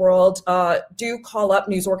around the world do call up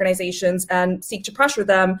news organizations and seek to pressure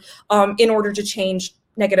them in order to change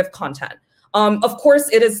negative content. Of course,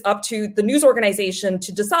 it is up to the news organization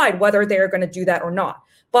to decide whether they're going to do that or not.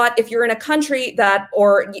 But if you're in a country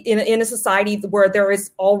or in a society where there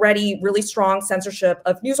is already really strong censorship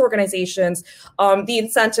of news organizations, the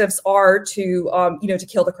incentives are to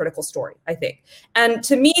kill the critical story, I think. And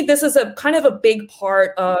to me, this is a kind of a big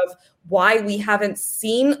part of why we haven't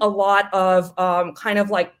seen a lot of kind of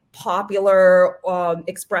like popular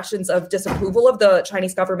expressions of disapproval of the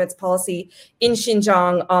Chinese government's policy in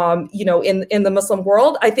Xinjiang, in the Muslim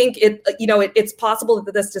world. I think it's possible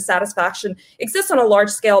that this dissatisfaction exists on a large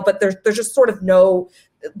scale, but there's just sort of no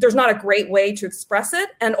there's not a great way to express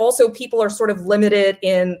it. And also people are sort of limited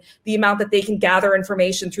in the amount that they can gather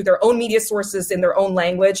information through their own media sources in their own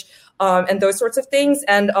language, and those sorts of things.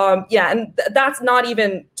 And that's not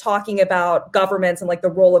even talking about governments and like the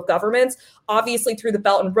role of governments. Obviously, through the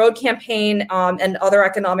Belt and Road Campaign and other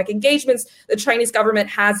economic engagements, the Chinese government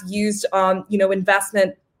has used,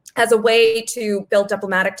 investment as a way to build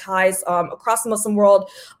diplomatic ties across the Muslim world.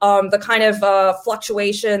 The kind of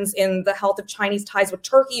fluctuations in the health of Chinese ties with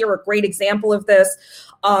Turkey are a great example of this.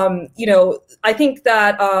 I think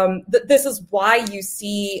that this is why you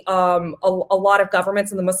see a lot of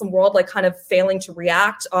governments in the Muslim world like kind of failing to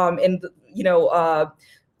react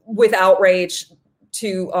with outrage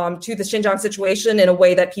to the Xinjiang situation in a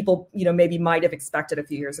way that people maybe might have expected a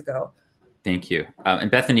few years ago. Thank you. And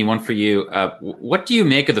Bethany, one for you. What do you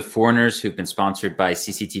make of the foreigners who've been sponsored by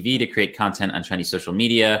CCTV to create content on Chinese social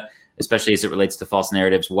media, especially as it relates to false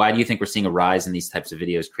narratives? Why do you think we're seeing a rise in these types of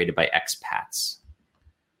videos created by expats?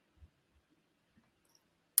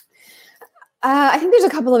 I think there's a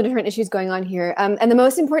couple of different issues going on here. And the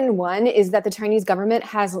most important one is that the Chinese government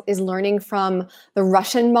is learning from the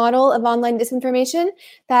Russian model of online disinformation,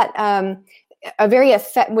 that a very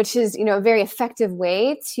effective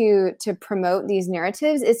way to promote these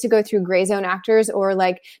narratives is to go through gray zone actors or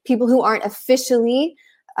like people who aren't officially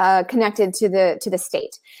connected to the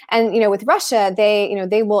state. And with Russia,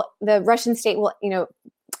 the Russian state will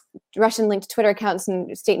Russian linked Twitter accounts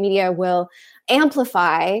and state media will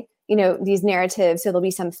amplify these narratives. So there'll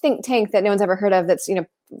be some think tank that no one's ever heard of that's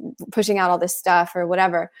pushing out all this stuff or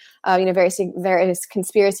whatever. Various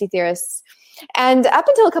conspiracy theorists. And up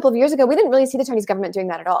until a couple of years ago, we didn't really see the Chinese government doing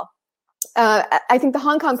that at all. I think the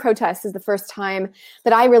Hong Kong protests is the first time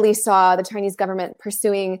that I really saw the Chinese government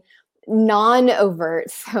pursuing non-overt,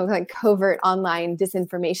 so like covert online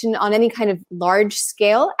disinformation on any kind of large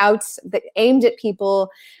scale aimed at people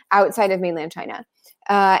outside of mainland China.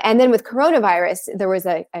 And then with coronavirus, there was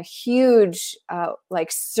a huge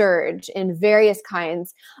surge in various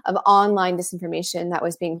kinds of online disinformation that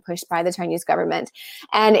was being pushed by the Chinese government.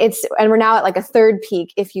 And we're now at like a third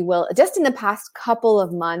peak, if you will, just in the past couple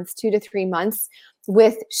of months, 2 to 3 months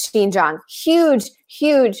with Xinjiang. Huge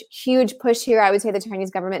push here. I would say the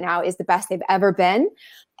Chinese government now is the best they've ever been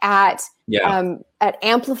at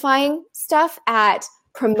amplifying stuff, at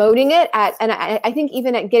promoting it, and I think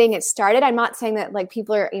even at getting it started. I'm not saying that like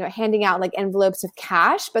people are handing out like envelopes of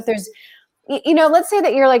cash, but there's let's say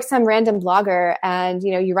that you're like some random blogger and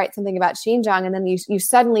you write something about Xinjiang and then you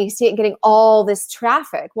suddenly see it getting all this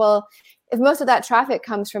traffic. Well, if most of that traffic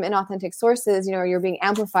comes from inauthentic sources, or you're being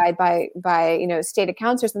amplified by state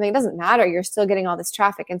accounts or something, it doesn't matter. You're still getting all this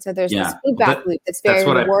traffic, and so there's this feedback loop that's very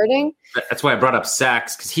rewarding. That's why I brought up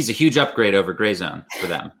Sachs, because he's a huge upgrade over Gray Zone for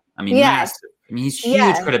them. I mean, massive. I mean, he's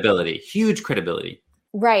huge credibility.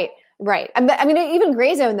 Right. I mean, even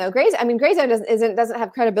Gray Zone though. Gray Zone doesn't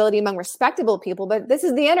have credibility among respectable people, but this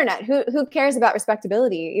is the internet. Who cares about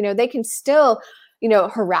respectability? They can still,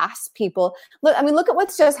 harass people. Look at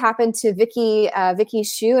what's just happened to Vicky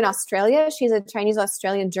Xu in Australia. She's a Chinese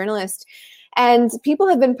Australian journalist, and people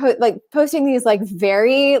have been posting these like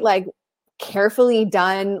very like carefully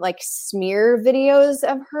done like smear videos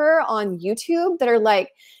of her on YouTube that are like,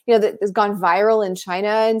 that has gone viral in China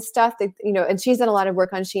and stuff. And she's done a lot of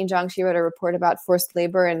work on Xinjiang. She wrote a report about forced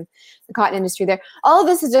labor and the cotton industry there. All of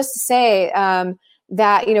this is just to say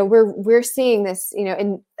that we're seeing this.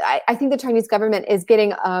 And I think the Chinese government is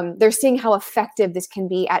getting. They're seeing how effective this can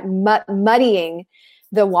be at muddying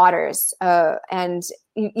the waters, and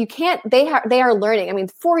you can't. They are learning. I mean,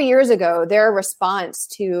 4 years ago, their response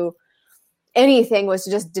to anything was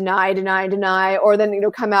to just deny, or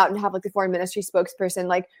then, come out and have like the foreign ministry spokesperson,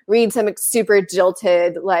 like read some super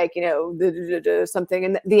jilted, like, something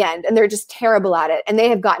in the end. And they're just terrible at it. And they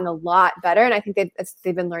have gotten a lot better. And I think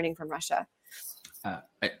they've been learning from Russia.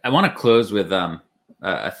 I want to close with a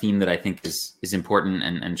theme that I think is important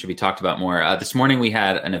and should be talked about more. This morning we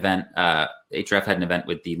had an event, HRF had an event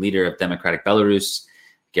with the leader of Democratic Belarus,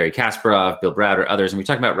 Garry Kasparov, Bill Browder, others. And we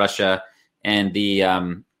talked about Russia, and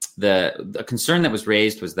the concern that was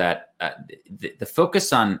raised was that the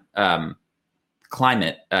focus on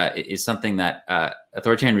climate is something that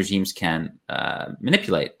authoritarian regimes can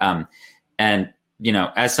manipulate. And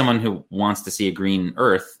as someone who wants to see a green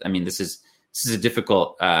Earth, I mean, this is a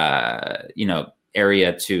difficult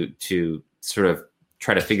area to sort of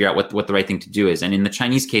try to figure out what the right thing to do is. And in the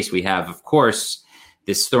Chinese case, we have, of course,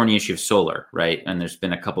 this thorny issue of solar, right? And there's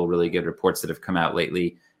been a couple really good reports that have come out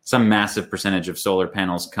lately. Some massive percentage of solar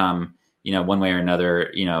panels come, one way or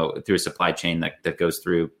another, through a supply chain that goes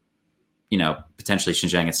through, potentially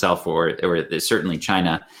Xinjiang itself or certainly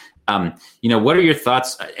China. What are your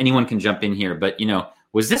thoughts? Anyone can jump in here, but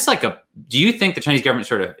was this do you think the Chinese government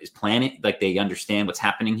sort of is planning, like they understand what's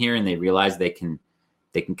happening here and they realize they can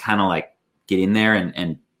kind of like get in there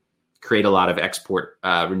and create a lot of export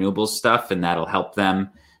renewables stuff, and that'll help them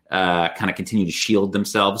kind of continue to shield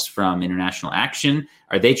themselves from international action?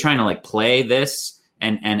 Are they trying to like play this?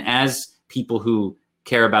 And as people who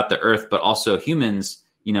care about the earth, but also humans,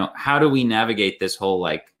 how do we navigate this whole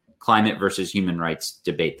like climate versus human rights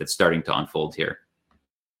debate that's starting to unfold here?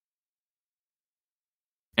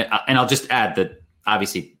 And I'll just add that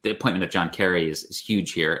obviously the appointment of John Kerry is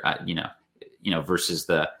huge here, versus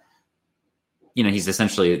he's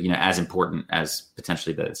essentially, as important as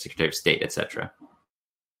potentially the Secretary of State, et cetera.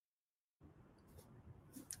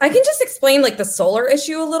 I can just explain like the solar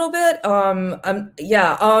issue a little bit.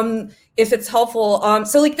 If it's helpful.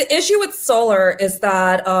 So like the issue with solar is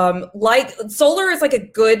that solar is like a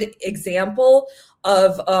good example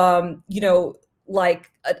of like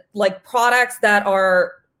products that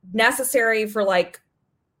are necessary for like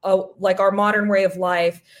our modern way of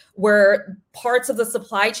life, where parts of the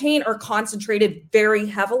supply chain are concentrated very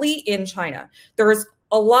heavily in China. There's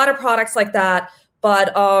a lot of products like that.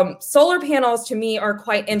 But solar panels to me are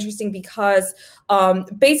quite interesting because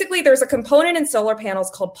basically there's a component in solar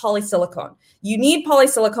panels called polysilicon. You need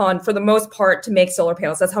polysilicon for the most part to make solar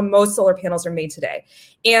panels. That's how most solar panels are made today.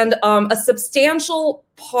 And a substantial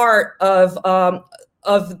part of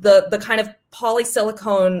the kind of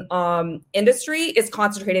polysilicon industry is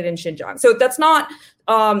concentrated in Xinjiang. So that's not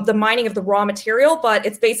the mining of the raw material, but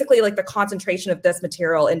it's basically like the concentration of this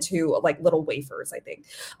material into like little wafers, I think,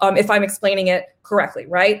 if I'm explaining it correctly,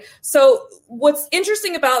 right? So what's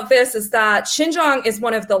interesting about this is that Xinjiang is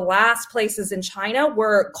one of the last places in China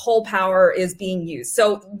where coal power is being used.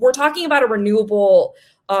 So we're talking about a renewable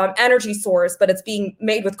energy source, but it's being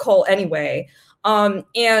made with coal anyway.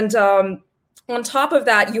 On top of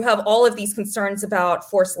that, you have all of these concerns about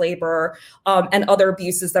forced labor and other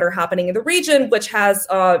abuses that are happening in the region, which has,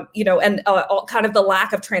 kind of the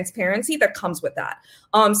lack of transparency that comes with that.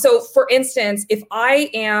 So, for instance,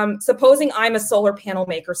 supposing I'm a solar panel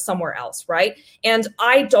maker somewhere else, right? And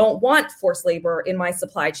I don't want forced labor in my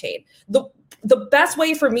supply chain. The best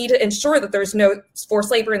way for me to ensure that there's no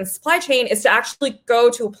forced labor in the supply chain is to actually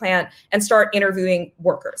go to a plant and start interviewing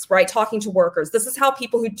workers, right? Talking to workers. This is how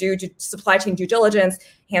people who do supply chain due diligence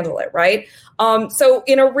handle it, right? So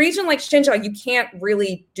in a region like Xinjiang, you can't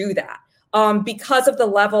really do that because of the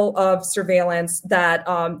level of surveillance that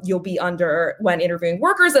you'll be under when interviewing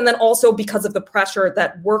workers, and then also because of the pressure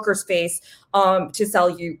that workers face to sell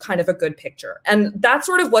you kind of a good picture. And that's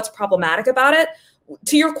sort of what's problematic about it.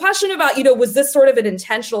 To your question about, was this sort of an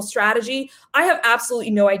intentional strategy? I have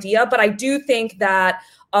absolutely no idea, but I do think that,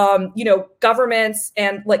 governments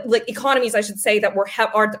and like economies, I should say, that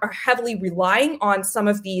are heavily relying on some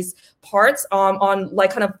of these parts on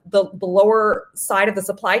like kind of the lower side of the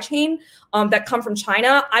supply chain that come from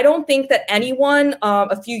China. I don't think that anyone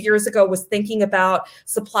a few years ago was thinking about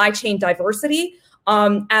supply chain diversity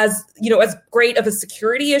as great of a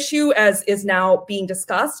security issue as is now being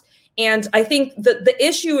discussed. And I think the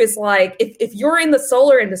issue is like, if you're in the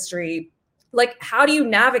solar industry, like, how do you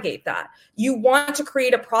navigate that? You want to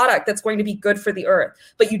create a product that's going to be good for the earth,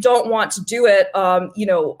 but you don't want to do it,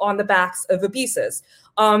 on the backs of abuses.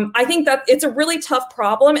 I think that it's a really tough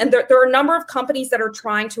problem. And there are a number of companies that are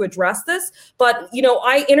trying to address this. But,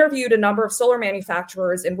 I interviewed a number of solar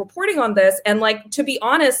manufacturers in reporting on this. And like, to be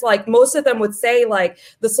honest, like most of them would say like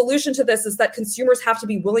the solution to this is that consumers have to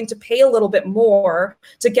be willing to pay a little bit more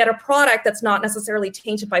to get a product that's not necessarily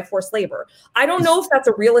tainted by forced labor. I don't know if that's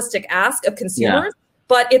a realistic ask of consumers. Yeah.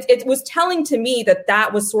 But it was telling to me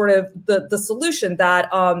that was sort of the solution that,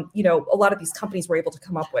 a lot of these companies were able to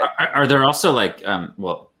come up with. Are there also like,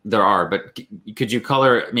 there are, but could you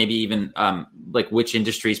color maybe even like which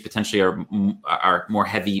industries potentially are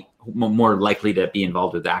more likely to be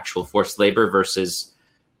involved with actual forced labor versus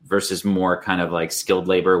more kind of like skilled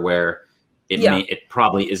labor where it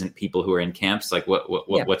probably isn't people who are in camps? Like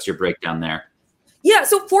what's your breakdown there? Yeah,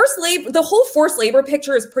 so the whole forced labor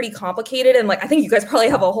picture is pretty complicated. And like, I think you guys probably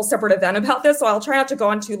have a whole separate event about this, so I'll try not to go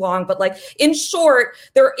on too long. But like, in short,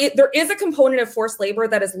 there is a component of forced labor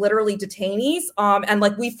that is literally detainees. And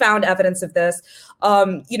like, we found evidence of this,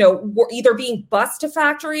 either being bused to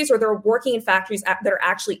factories or they're working in factories that are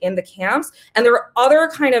actually in the camps. And there are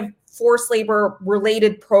other kind of forced labor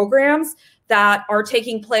related programs that are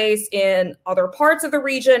taking place in other parts of the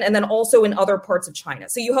region and then also in other parts of China.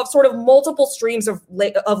 So you have sort of multiple streams of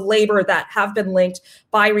labor that have been linked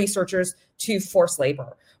by researchers to forced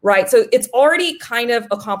labor, right? So it's already kind of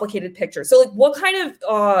a complicated picture. So like what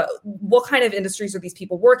kind of industries are these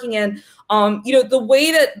people working in? The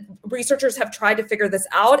way that researchers have tried to figure this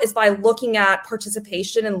out is by looking at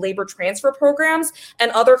participation in labor transfer programs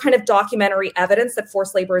and other kind of documentary evidence that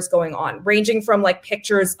forced labor is going on, ranging from like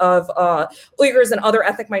pictures of Uyghurs and other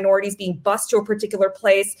ethnic minorities being bused to a particular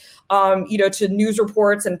place, to news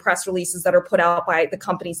reports and press releases that are put out by the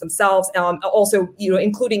companies themselves, also,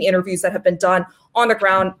 including interviews that have been done on the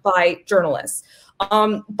ground by journalists.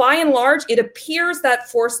 By and large, it appears that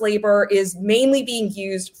forced labor is mainly being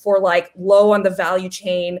used for like low on the value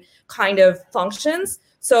chain kind of functions.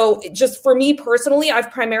 So just for me personally,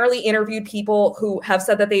 I've primarily interviewed people who have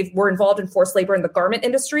said that they were involved in forced labor in the garment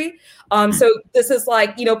industry. So this is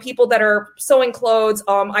like, people that are sewing clothes.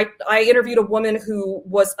 I interviewed a woman who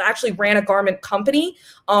actually ran a garment company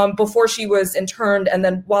before she was interned. And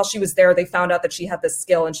then while she was there, they found out that she had this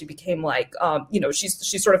skill and she became like, she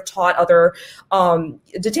sort of taught other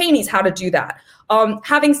detainees how to do that.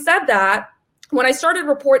 Having said that, when I started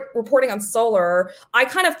reporting on solar, I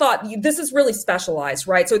kind of thought this is really specialized,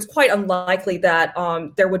 right? So it's quite unlikely that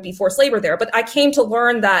there would be forced labor there. But I came to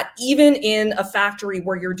learn that even in a factory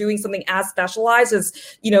where you're doing something as specialized as,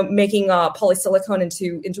 making polysilicon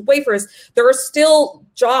into wafers, there are still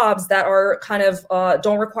jobs that are kind of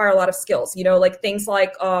don't require a lot of skills, like things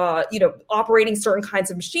like, operating certain kinds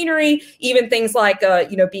of machinery, even things like,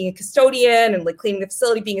 being a custodian and like cleaning the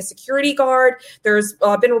facility, being a security guard. There's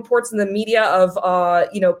been reports in the media of,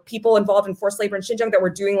 people involved in forced labor in Xinjiang that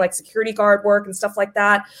were doing like security guard work and stuff like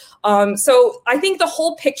that. So I think the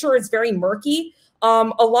whole picture is very murky. A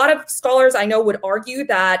lot of scholars I know would argue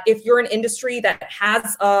that if you're an industry that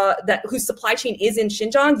has whose supply chain is in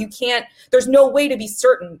Xinjiang, there's no way to be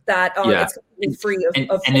certain that it's completely free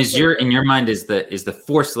of and is in your mind is the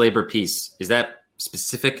forced labor piece, is that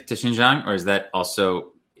specific to Xinjiang, or is that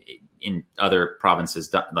also in other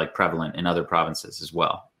provinces, like prevalent in other provinces as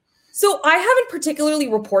well? So I haven't particularly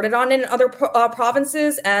reported on it in other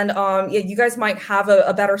provinces, and you guys might have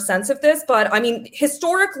a better sense of this. But I mean,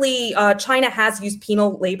 historically, China has used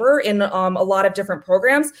penal labor in a lot of different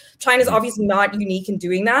programs. China is obviously not unique in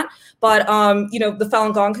doing that, but the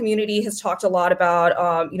Falun Gong community has talked a lot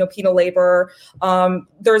about penal labor.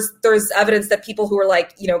 There's evidence that people who are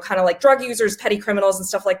like kind of like drug users, petty criminals, and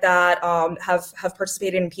stuff like that have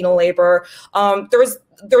participated in penal labor.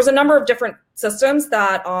 There's a number of different systems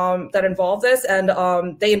that involve this, and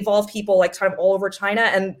they involve people like kind of all over China.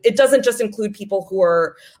 And it doesn't just include people who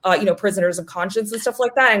are prisoners of conscience and stuff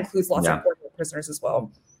like that. It includes lots of political prisoners as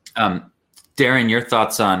well. Darren, your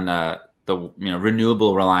thoughts on the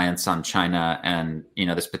renewable reliance on China and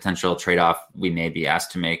this potential trade-off we may be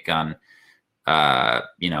asked to make on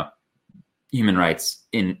human rights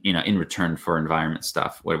in return for environment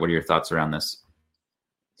stuff. What are your thoughts around this?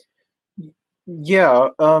 Yeah,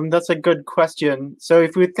 that's a good question. So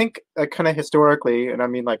if we think kind of historically, and I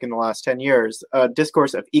mean like in the last 10 years,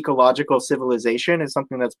 discourse of ecological civilization is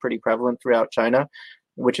something that's pretty prevalent throughout China,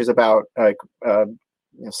 which is about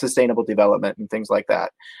sustainable development and things like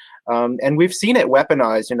that. And we've seen it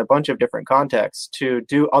weaponized in a bunch of different contexts to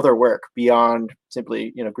do other work beyond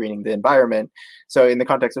simply greening the environment. So in the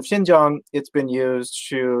context of Xinjiang, it's been used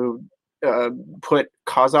to put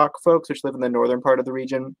Kazakh folks, which live in the northern part of the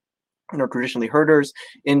region, traditionally herders,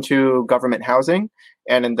 into government housing,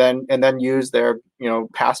 and then use their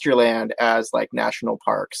pasture land as like national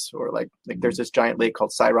parks, or like there's this giant lake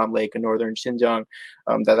called Sairam Lake in northern Xinjiang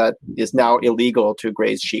that is now illegal to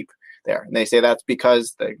graze sheep there, and they say that's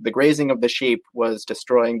because the grazing of the sheep was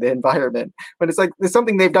destroying the environment. But it's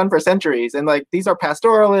something they've done for centuries, and like these are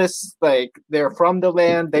pastoralists, like they're from the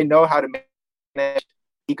land, they know how to manage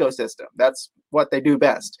ecosystem. That's what they do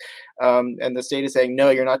best. And the state is saying, no,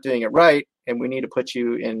 you're not doing it right, and we need to put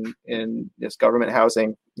you in this government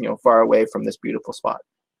housing, far away from this beautiful spot.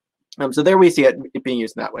 So there we see it being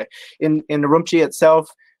used in that way. In Urumqi itself,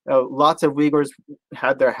 lots of Uyghurs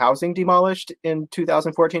had their housing demolished in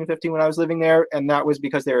 2014-15 when I was living there, and that was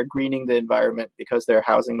because they were greening the environment, because their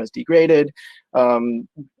housing was degraded,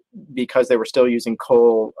 because they were still using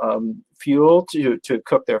coal fuel to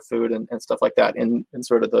cook their food and stuff like that in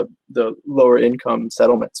sort of the lower income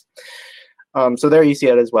settlements. So there you see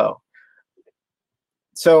it as well.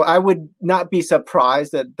 So I would not be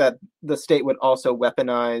surprised that the state would also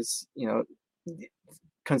weaponize,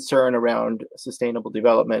 concern around sustainable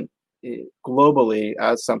development globally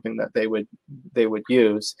as something that they would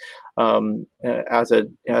use as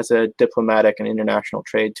a diplomatic and international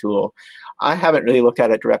trade tool. I haven't really looked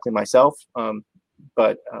at it directly myself,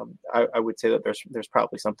 but I would say that there's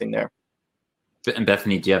probably something there. And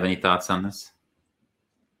Bethany, do you have any thoughts on this?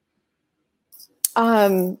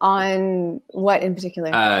 On what in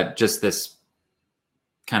particular? Just this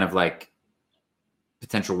kind of like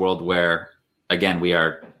potential world where, again, we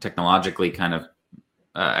are technologically kind of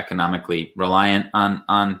economically reliant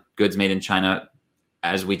on goods made in China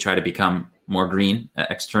as we try to become more green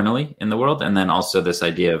externally in the world. And then also this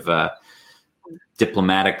idea of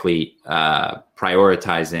diplomatically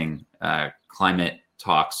prioritizing climate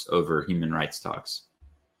talks over human rights talks.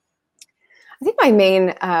 I think my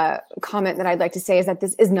main comment that I'd like to say is that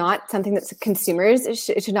this is not something that's consumers.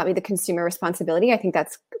 It should not be the consumer responsibility. I think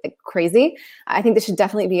that's crazy. I think this should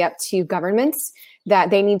definitely be up to governments,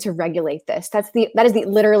 that they need to regulate this. That is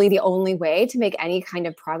literally the only way to make any kind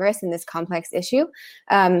of progress in this complex issue,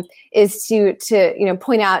 is to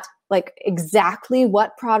point out like exactly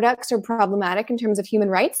what products are problematic in terms of human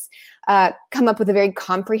rights, come up with a very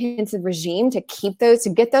comprehensive regime to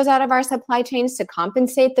get those out of our supply chains, to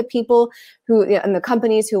compensate the people and the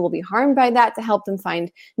companies who will be harmed by that, to help them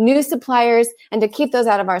find new suppliers, and to keep those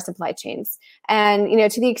out of our supply chains. And,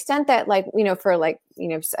 to the extent that for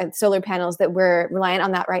solar panels that we're reliant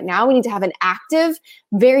on that right now, we need to have an active,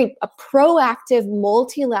 a proactive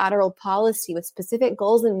multilateral policy with specific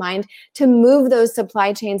goals in mind to move those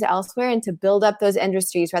supply chains elsewhere and to build up those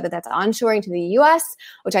industries, whether that's onshoring to the US,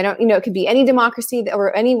 which I don't, it could be any democracy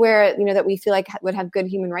or anywhere, that we feel like would have good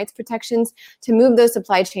human rights protections, to move those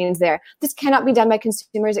supply chains there. This cannot be done by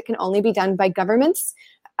consumers. It can only be done by governments.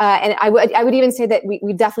 And I would even say that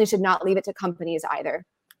we definitely should not leave it to companies either.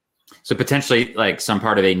 So potentially like some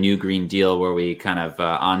part of a new Green Deal where we kind of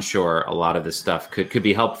onshore a lot of this stuff could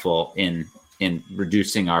be helpful in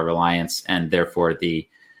reducing our reliance and therefore the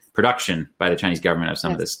production by the Chinese government of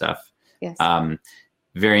some of this stuff. Yes.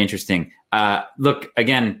 Very interesting. Look,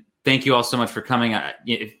 again, thank you all so much for coming.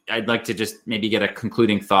 I'd like to just maybe get a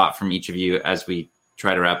concluding thought from each of you as we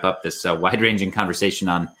try to wrap up this wide-ranging conversation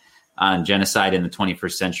on genocide in the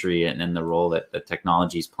 21st century and the role that the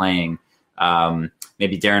technology is playing.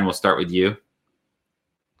 Maybe Darren, we'll start with you.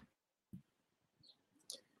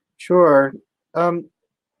 Sure.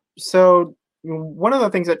 So one of the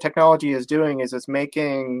things that technology is doing is it's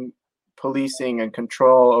making policing and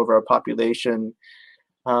control over a population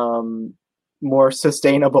more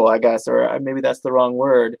sustainable, I guess, or maybe that's the wrong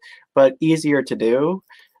word, but easier to do.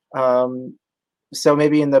 So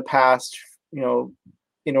maybe in the past,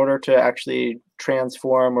 in order to actually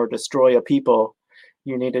transform or destroy a people,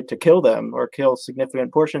 you needed to kill them or kill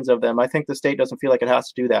significant portions of them. I think the state doesn't feel like it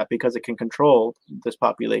has to do that because it can control this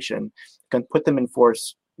population, can put them in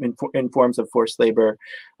force, in forms of forced labor,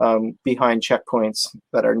 behind checkpoints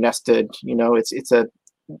that are nested.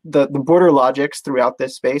 The border logics throughout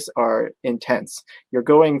this space are intense. You're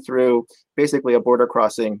going through basically a border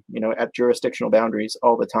crossing, at jurisdictional boundaries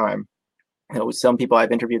all the time. Some people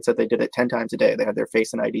I've interviewed said they did it 10 times a day. They had their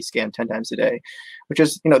face and ID scanned 10 times a day, which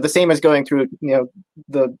is, the same as going through,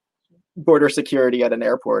 the border security at an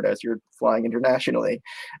airport as you're flying internationally,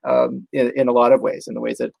 in a lot of ways, in the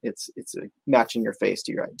ways that it's matching your face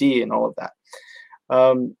to your ID and all of that.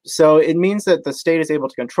 So it means that the state is able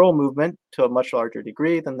to control movement to a much larger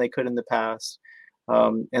degree than they could in the past.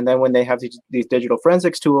 And then when they have these digital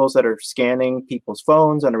forensics tools that are scanning people's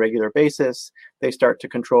phones on a regular basis, they start to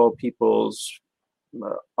control people's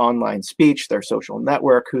online speech, their social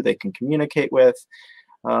network, who they can communicate with.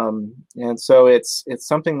 And so it's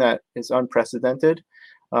something that is unprecedented,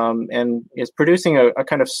 and is producing a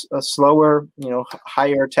kind of a slower,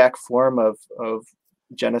 higher tech form of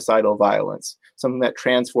genocidal violence, something that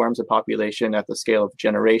transforms a population at the scale of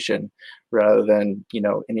generation rather than, in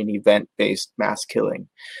an event-based mass killing.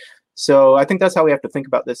 So I think that's how we have to think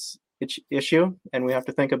about this issue. And we have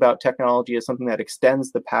to think about technology as something that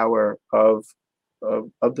extends the power of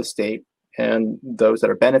the state and those that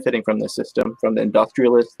are benefiting from the system, from the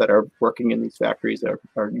industrialists that are working in these factories that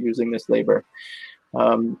are using this labor.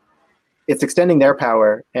 It's extending their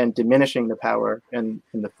power and diminishing the power and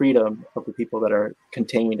the freedom of the people that are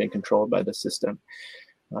contained and controlled by the system.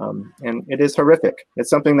 And it is horrific. It's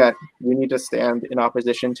something that we need to stand in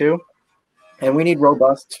opposition to. And we need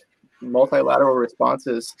robust multilateral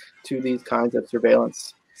responses to these kinds of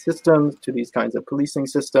surveillance systems, to these kinds of policing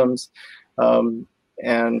systems.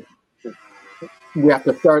 And we have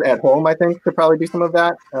to start at home, I think, to probably do some of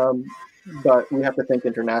that. But we have to think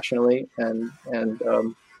internationally and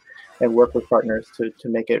work with partners to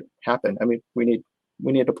make it happen. I mean, we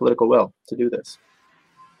need a political will to do this.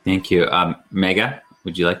 Thank you. Mega,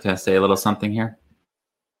 would you like to say a little something here?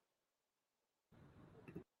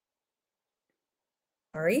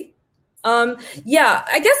 Sorry. Yeah,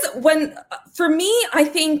 I guess for me, I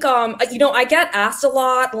think, I get asked a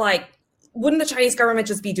lot, like, wouldn't the Chinese government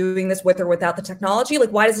just be doing this with or without the technology?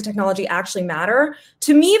 Like, why does the technology actually matter?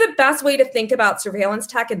 To me, the best way to think about surveillance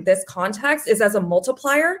tech in this context is as a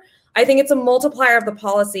multiplier. I think it's a multiplier of the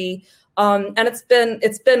policy. And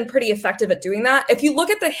it's been pretty effective at doing that. If you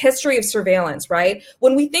look at the history of surveillance, right?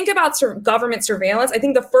 When we think about government surveillance, I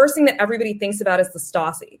think the first thing that everybody thinks about is the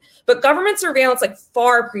Stasi. But government surveillance like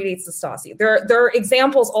far predates the Stasi. There are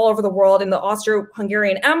examples all over the world in the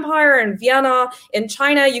Austro-Hungarian Empire, in Vienna, in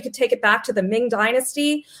China. You could take it back to the Ming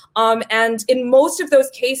Dynasty. And in most of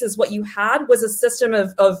those cases, what you had was a system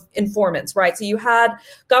of informants, right? So you had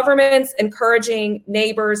governments encouraging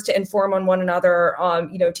neighbors to inform on one another,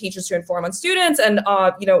 teachers to inform on students, and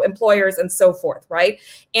employers and so forth, right?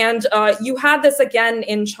 And you had this again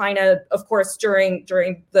in China, of course, during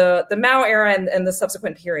the Mao era and the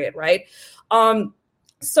subsequent period, right?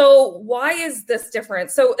 So why is this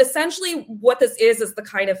different? So essentially what this is the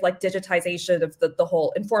kind of like digitization of the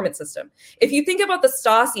whole informant system. If you think about the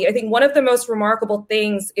Stasi, I think one of the most remarkable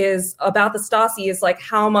things is about the Stasi is like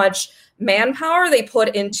how much manpower they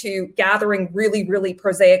put into gathering really, really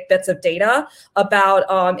prosaic bits of data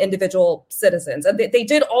about individual citizens. And they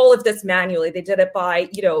did all of this manually. They did it by,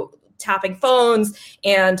 tapping phones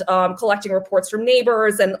and collecting reports from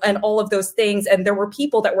neighbors and all of those things. And there were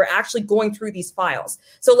people that were actually going through these files.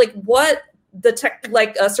 So like what the tech,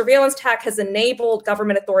 surveillance tech has enabled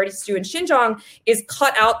government authorities to do in Xinjiang is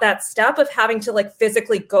cut out that step of having to like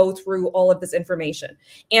physically go through all of this information.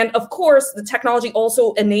 And of course, the technology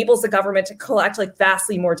also enables the government to collect like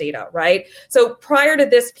vastly more data, right? So prior to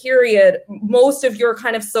this period, most of your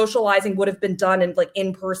kind of socializing would have been done in like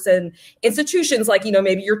in-person institutions, like,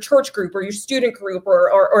 maybe your church group or your student group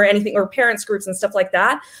or anything, or parents groups and stuff like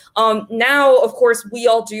that. Now, of course, we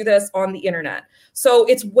all do this on the internet. So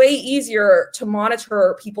it's way easier to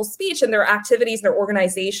monitor people's speech and their activities, their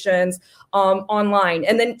organizations online.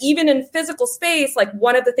 And then even in physical space, like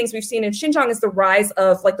one of the things we've seen in Xinjiang is the rise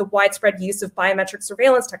of like the widespread use of biometric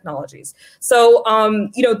surveillance technologies. So,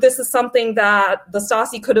 this is something that the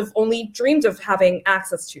Stasi could have only dreamed of having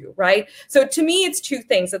access to, right? So to me, it's two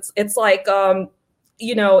things. It's like,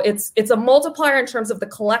 it's a multiplier in terms of the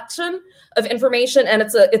collection of information, and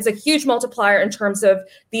it's a huge multiplier in terms of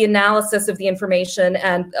the analysis of the information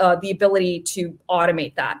and the ability to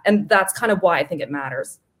automate that. And that's kind of why I think it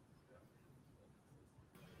matters.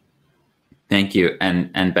 Thank you,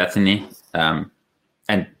 and Bethany.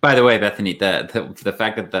 And by the way, Bethany, the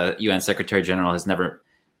fact that the UN Secretary General has never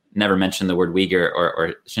mentioned the word Uyghur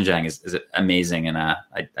or Xinjiang is amazing, and I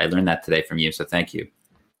learned that today from you. So thank you.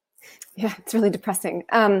 Yeah, it's really depressing.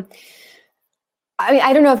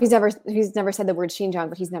 I don't know if he's never said the word Xinjiang,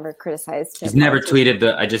 but he's never criticized. He's never tweeted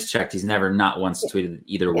I just checked. He's never not once tweeted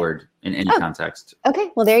either word in any context.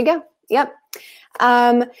 Okay, well there you go. Yep.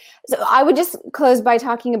 So I would just close by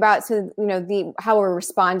talking about how we're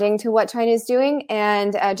responding to what China is doing,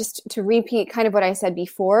 and just to repeat kind of what I said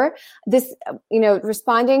before. This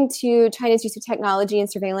responding to China's use of technology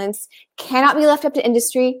and surveillance cannot be left up to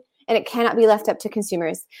industry. And it cannot be left up to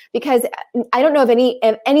consumers, because I don't know of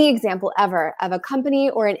any example ever of a company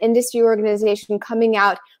or an industry organization coming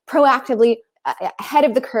out proactively ahead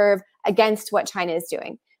of the curve against what China is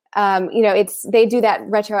doing. They do that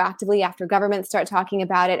retroactively after governments start talking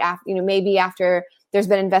about it. Maybe after there's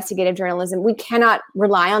been investigative journalism. We cannot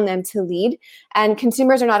rely on them to lead, and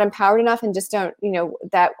consumers are not empowered enough, and just don't.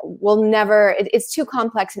 That will never. It's too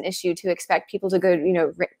complex an issue to expect people to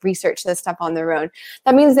go, research this stuff on their own.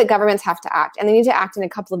 That means that governments have to act, and they need to act in a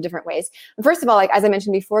couple of different ways. First of all, as I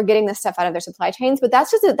mentioned before, getting this stuff out of their supply chains, but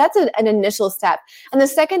that's an initial step. And the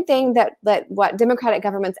second thing that what democratic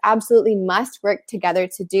governments absolutely must work together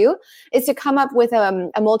to do is to come up with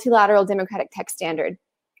a multilateral democratic tech standard.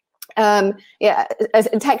 A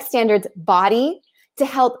tech standards body to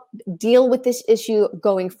help deal with this issue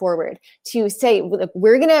going forward. To say, look,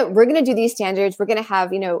 we're gonna do these standards. We're gonna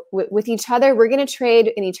have with each other. We're gonna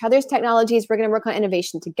trade in each other's technologies. We're gonna work on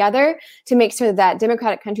innovation together to make sure that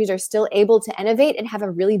democratic countries are still able to innovate and have a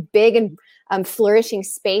really big and flourishing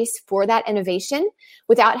space for that innovation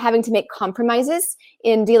without having to make compromises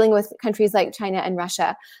in dealing with countries like China and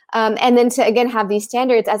Russia. And then to again have these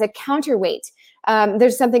standards as a counterweight.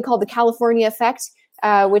 There's something called the California effect,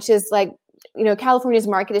 which is California's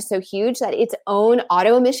market is so huge that its own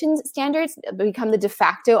auto emissions standards become the de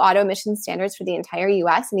facto auto emissions standards for the entire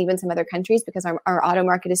US and even some other countries, because our auto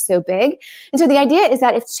market is so big. And so the idea is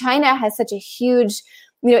that if China has such a huge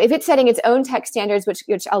if it's setting its own tech standards,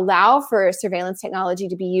 which allow for surveillance technology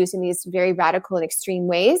to be used in these very radical and extreme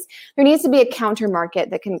ways, there needs to be a counter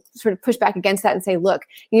market that can sort of push back against that and say, look,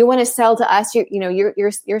 you want to sell to us,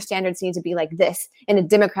 your standards need to be like this in a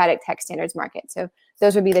democratic tech standards market. So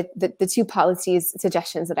those would be the two policies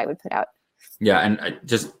suggestions that I would put out. Yeah, and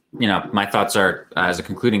just my thoughts are as a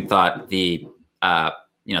concluding thought, this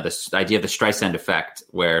idea of the Streisand effect,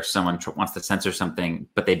 where someone wants to censor something,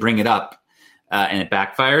 but they bring it up. And it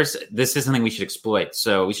backfires. This is something we should exploit.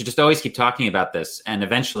 So we should just always keep talking about this. And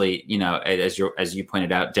eventually, as you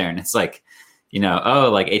pointed out, Darren, it's like,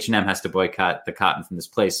 like H&M has to boycott the cotton from this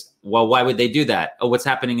place. Well, why would they do that? Oh, what's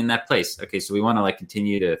happening in that place? Okay, so we want to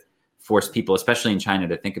continue to force people, especially in China,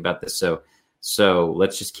 to think about this. So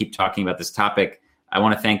let's just keep talking about this topic. I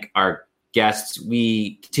want to thank our guests.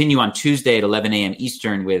 We continue on Tuesday at 11 a.m.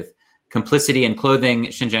 Eastern with Complicity in Clothing,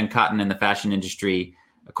 Xinjiang Cotton and the Fashion Industry.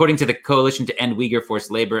 According to the Coalition to End Uyghur Forced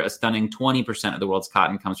Labor, a stunning 20% of the world's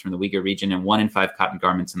cotton comes from the Uyghur region, and 1 in 5 cotton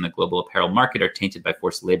garments in the global apparel market are tainted by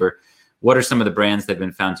forced labor. What are some of the brands that have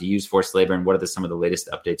been found to use forced labor, and what are some of the latest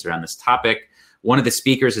updates around this topic? One of the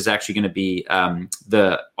speakers is actually going to be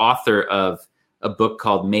the author of a book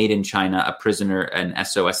called Made in China, A Prisoner, an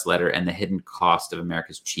SOS Letter, and the Hidden Cost of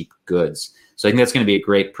America's Cheap Goods. So I think that's going to be a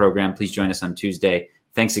great program. Please join us on Tuesday.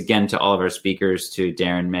 Thanks again to all of our speakers, to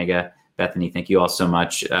Darren, Megha, Bethany, thank you all so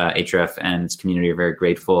much. Ahrefs and its community are very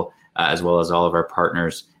grateful, as well as all of our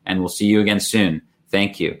partners. And we'll see you again soon.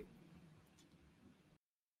 Thank you.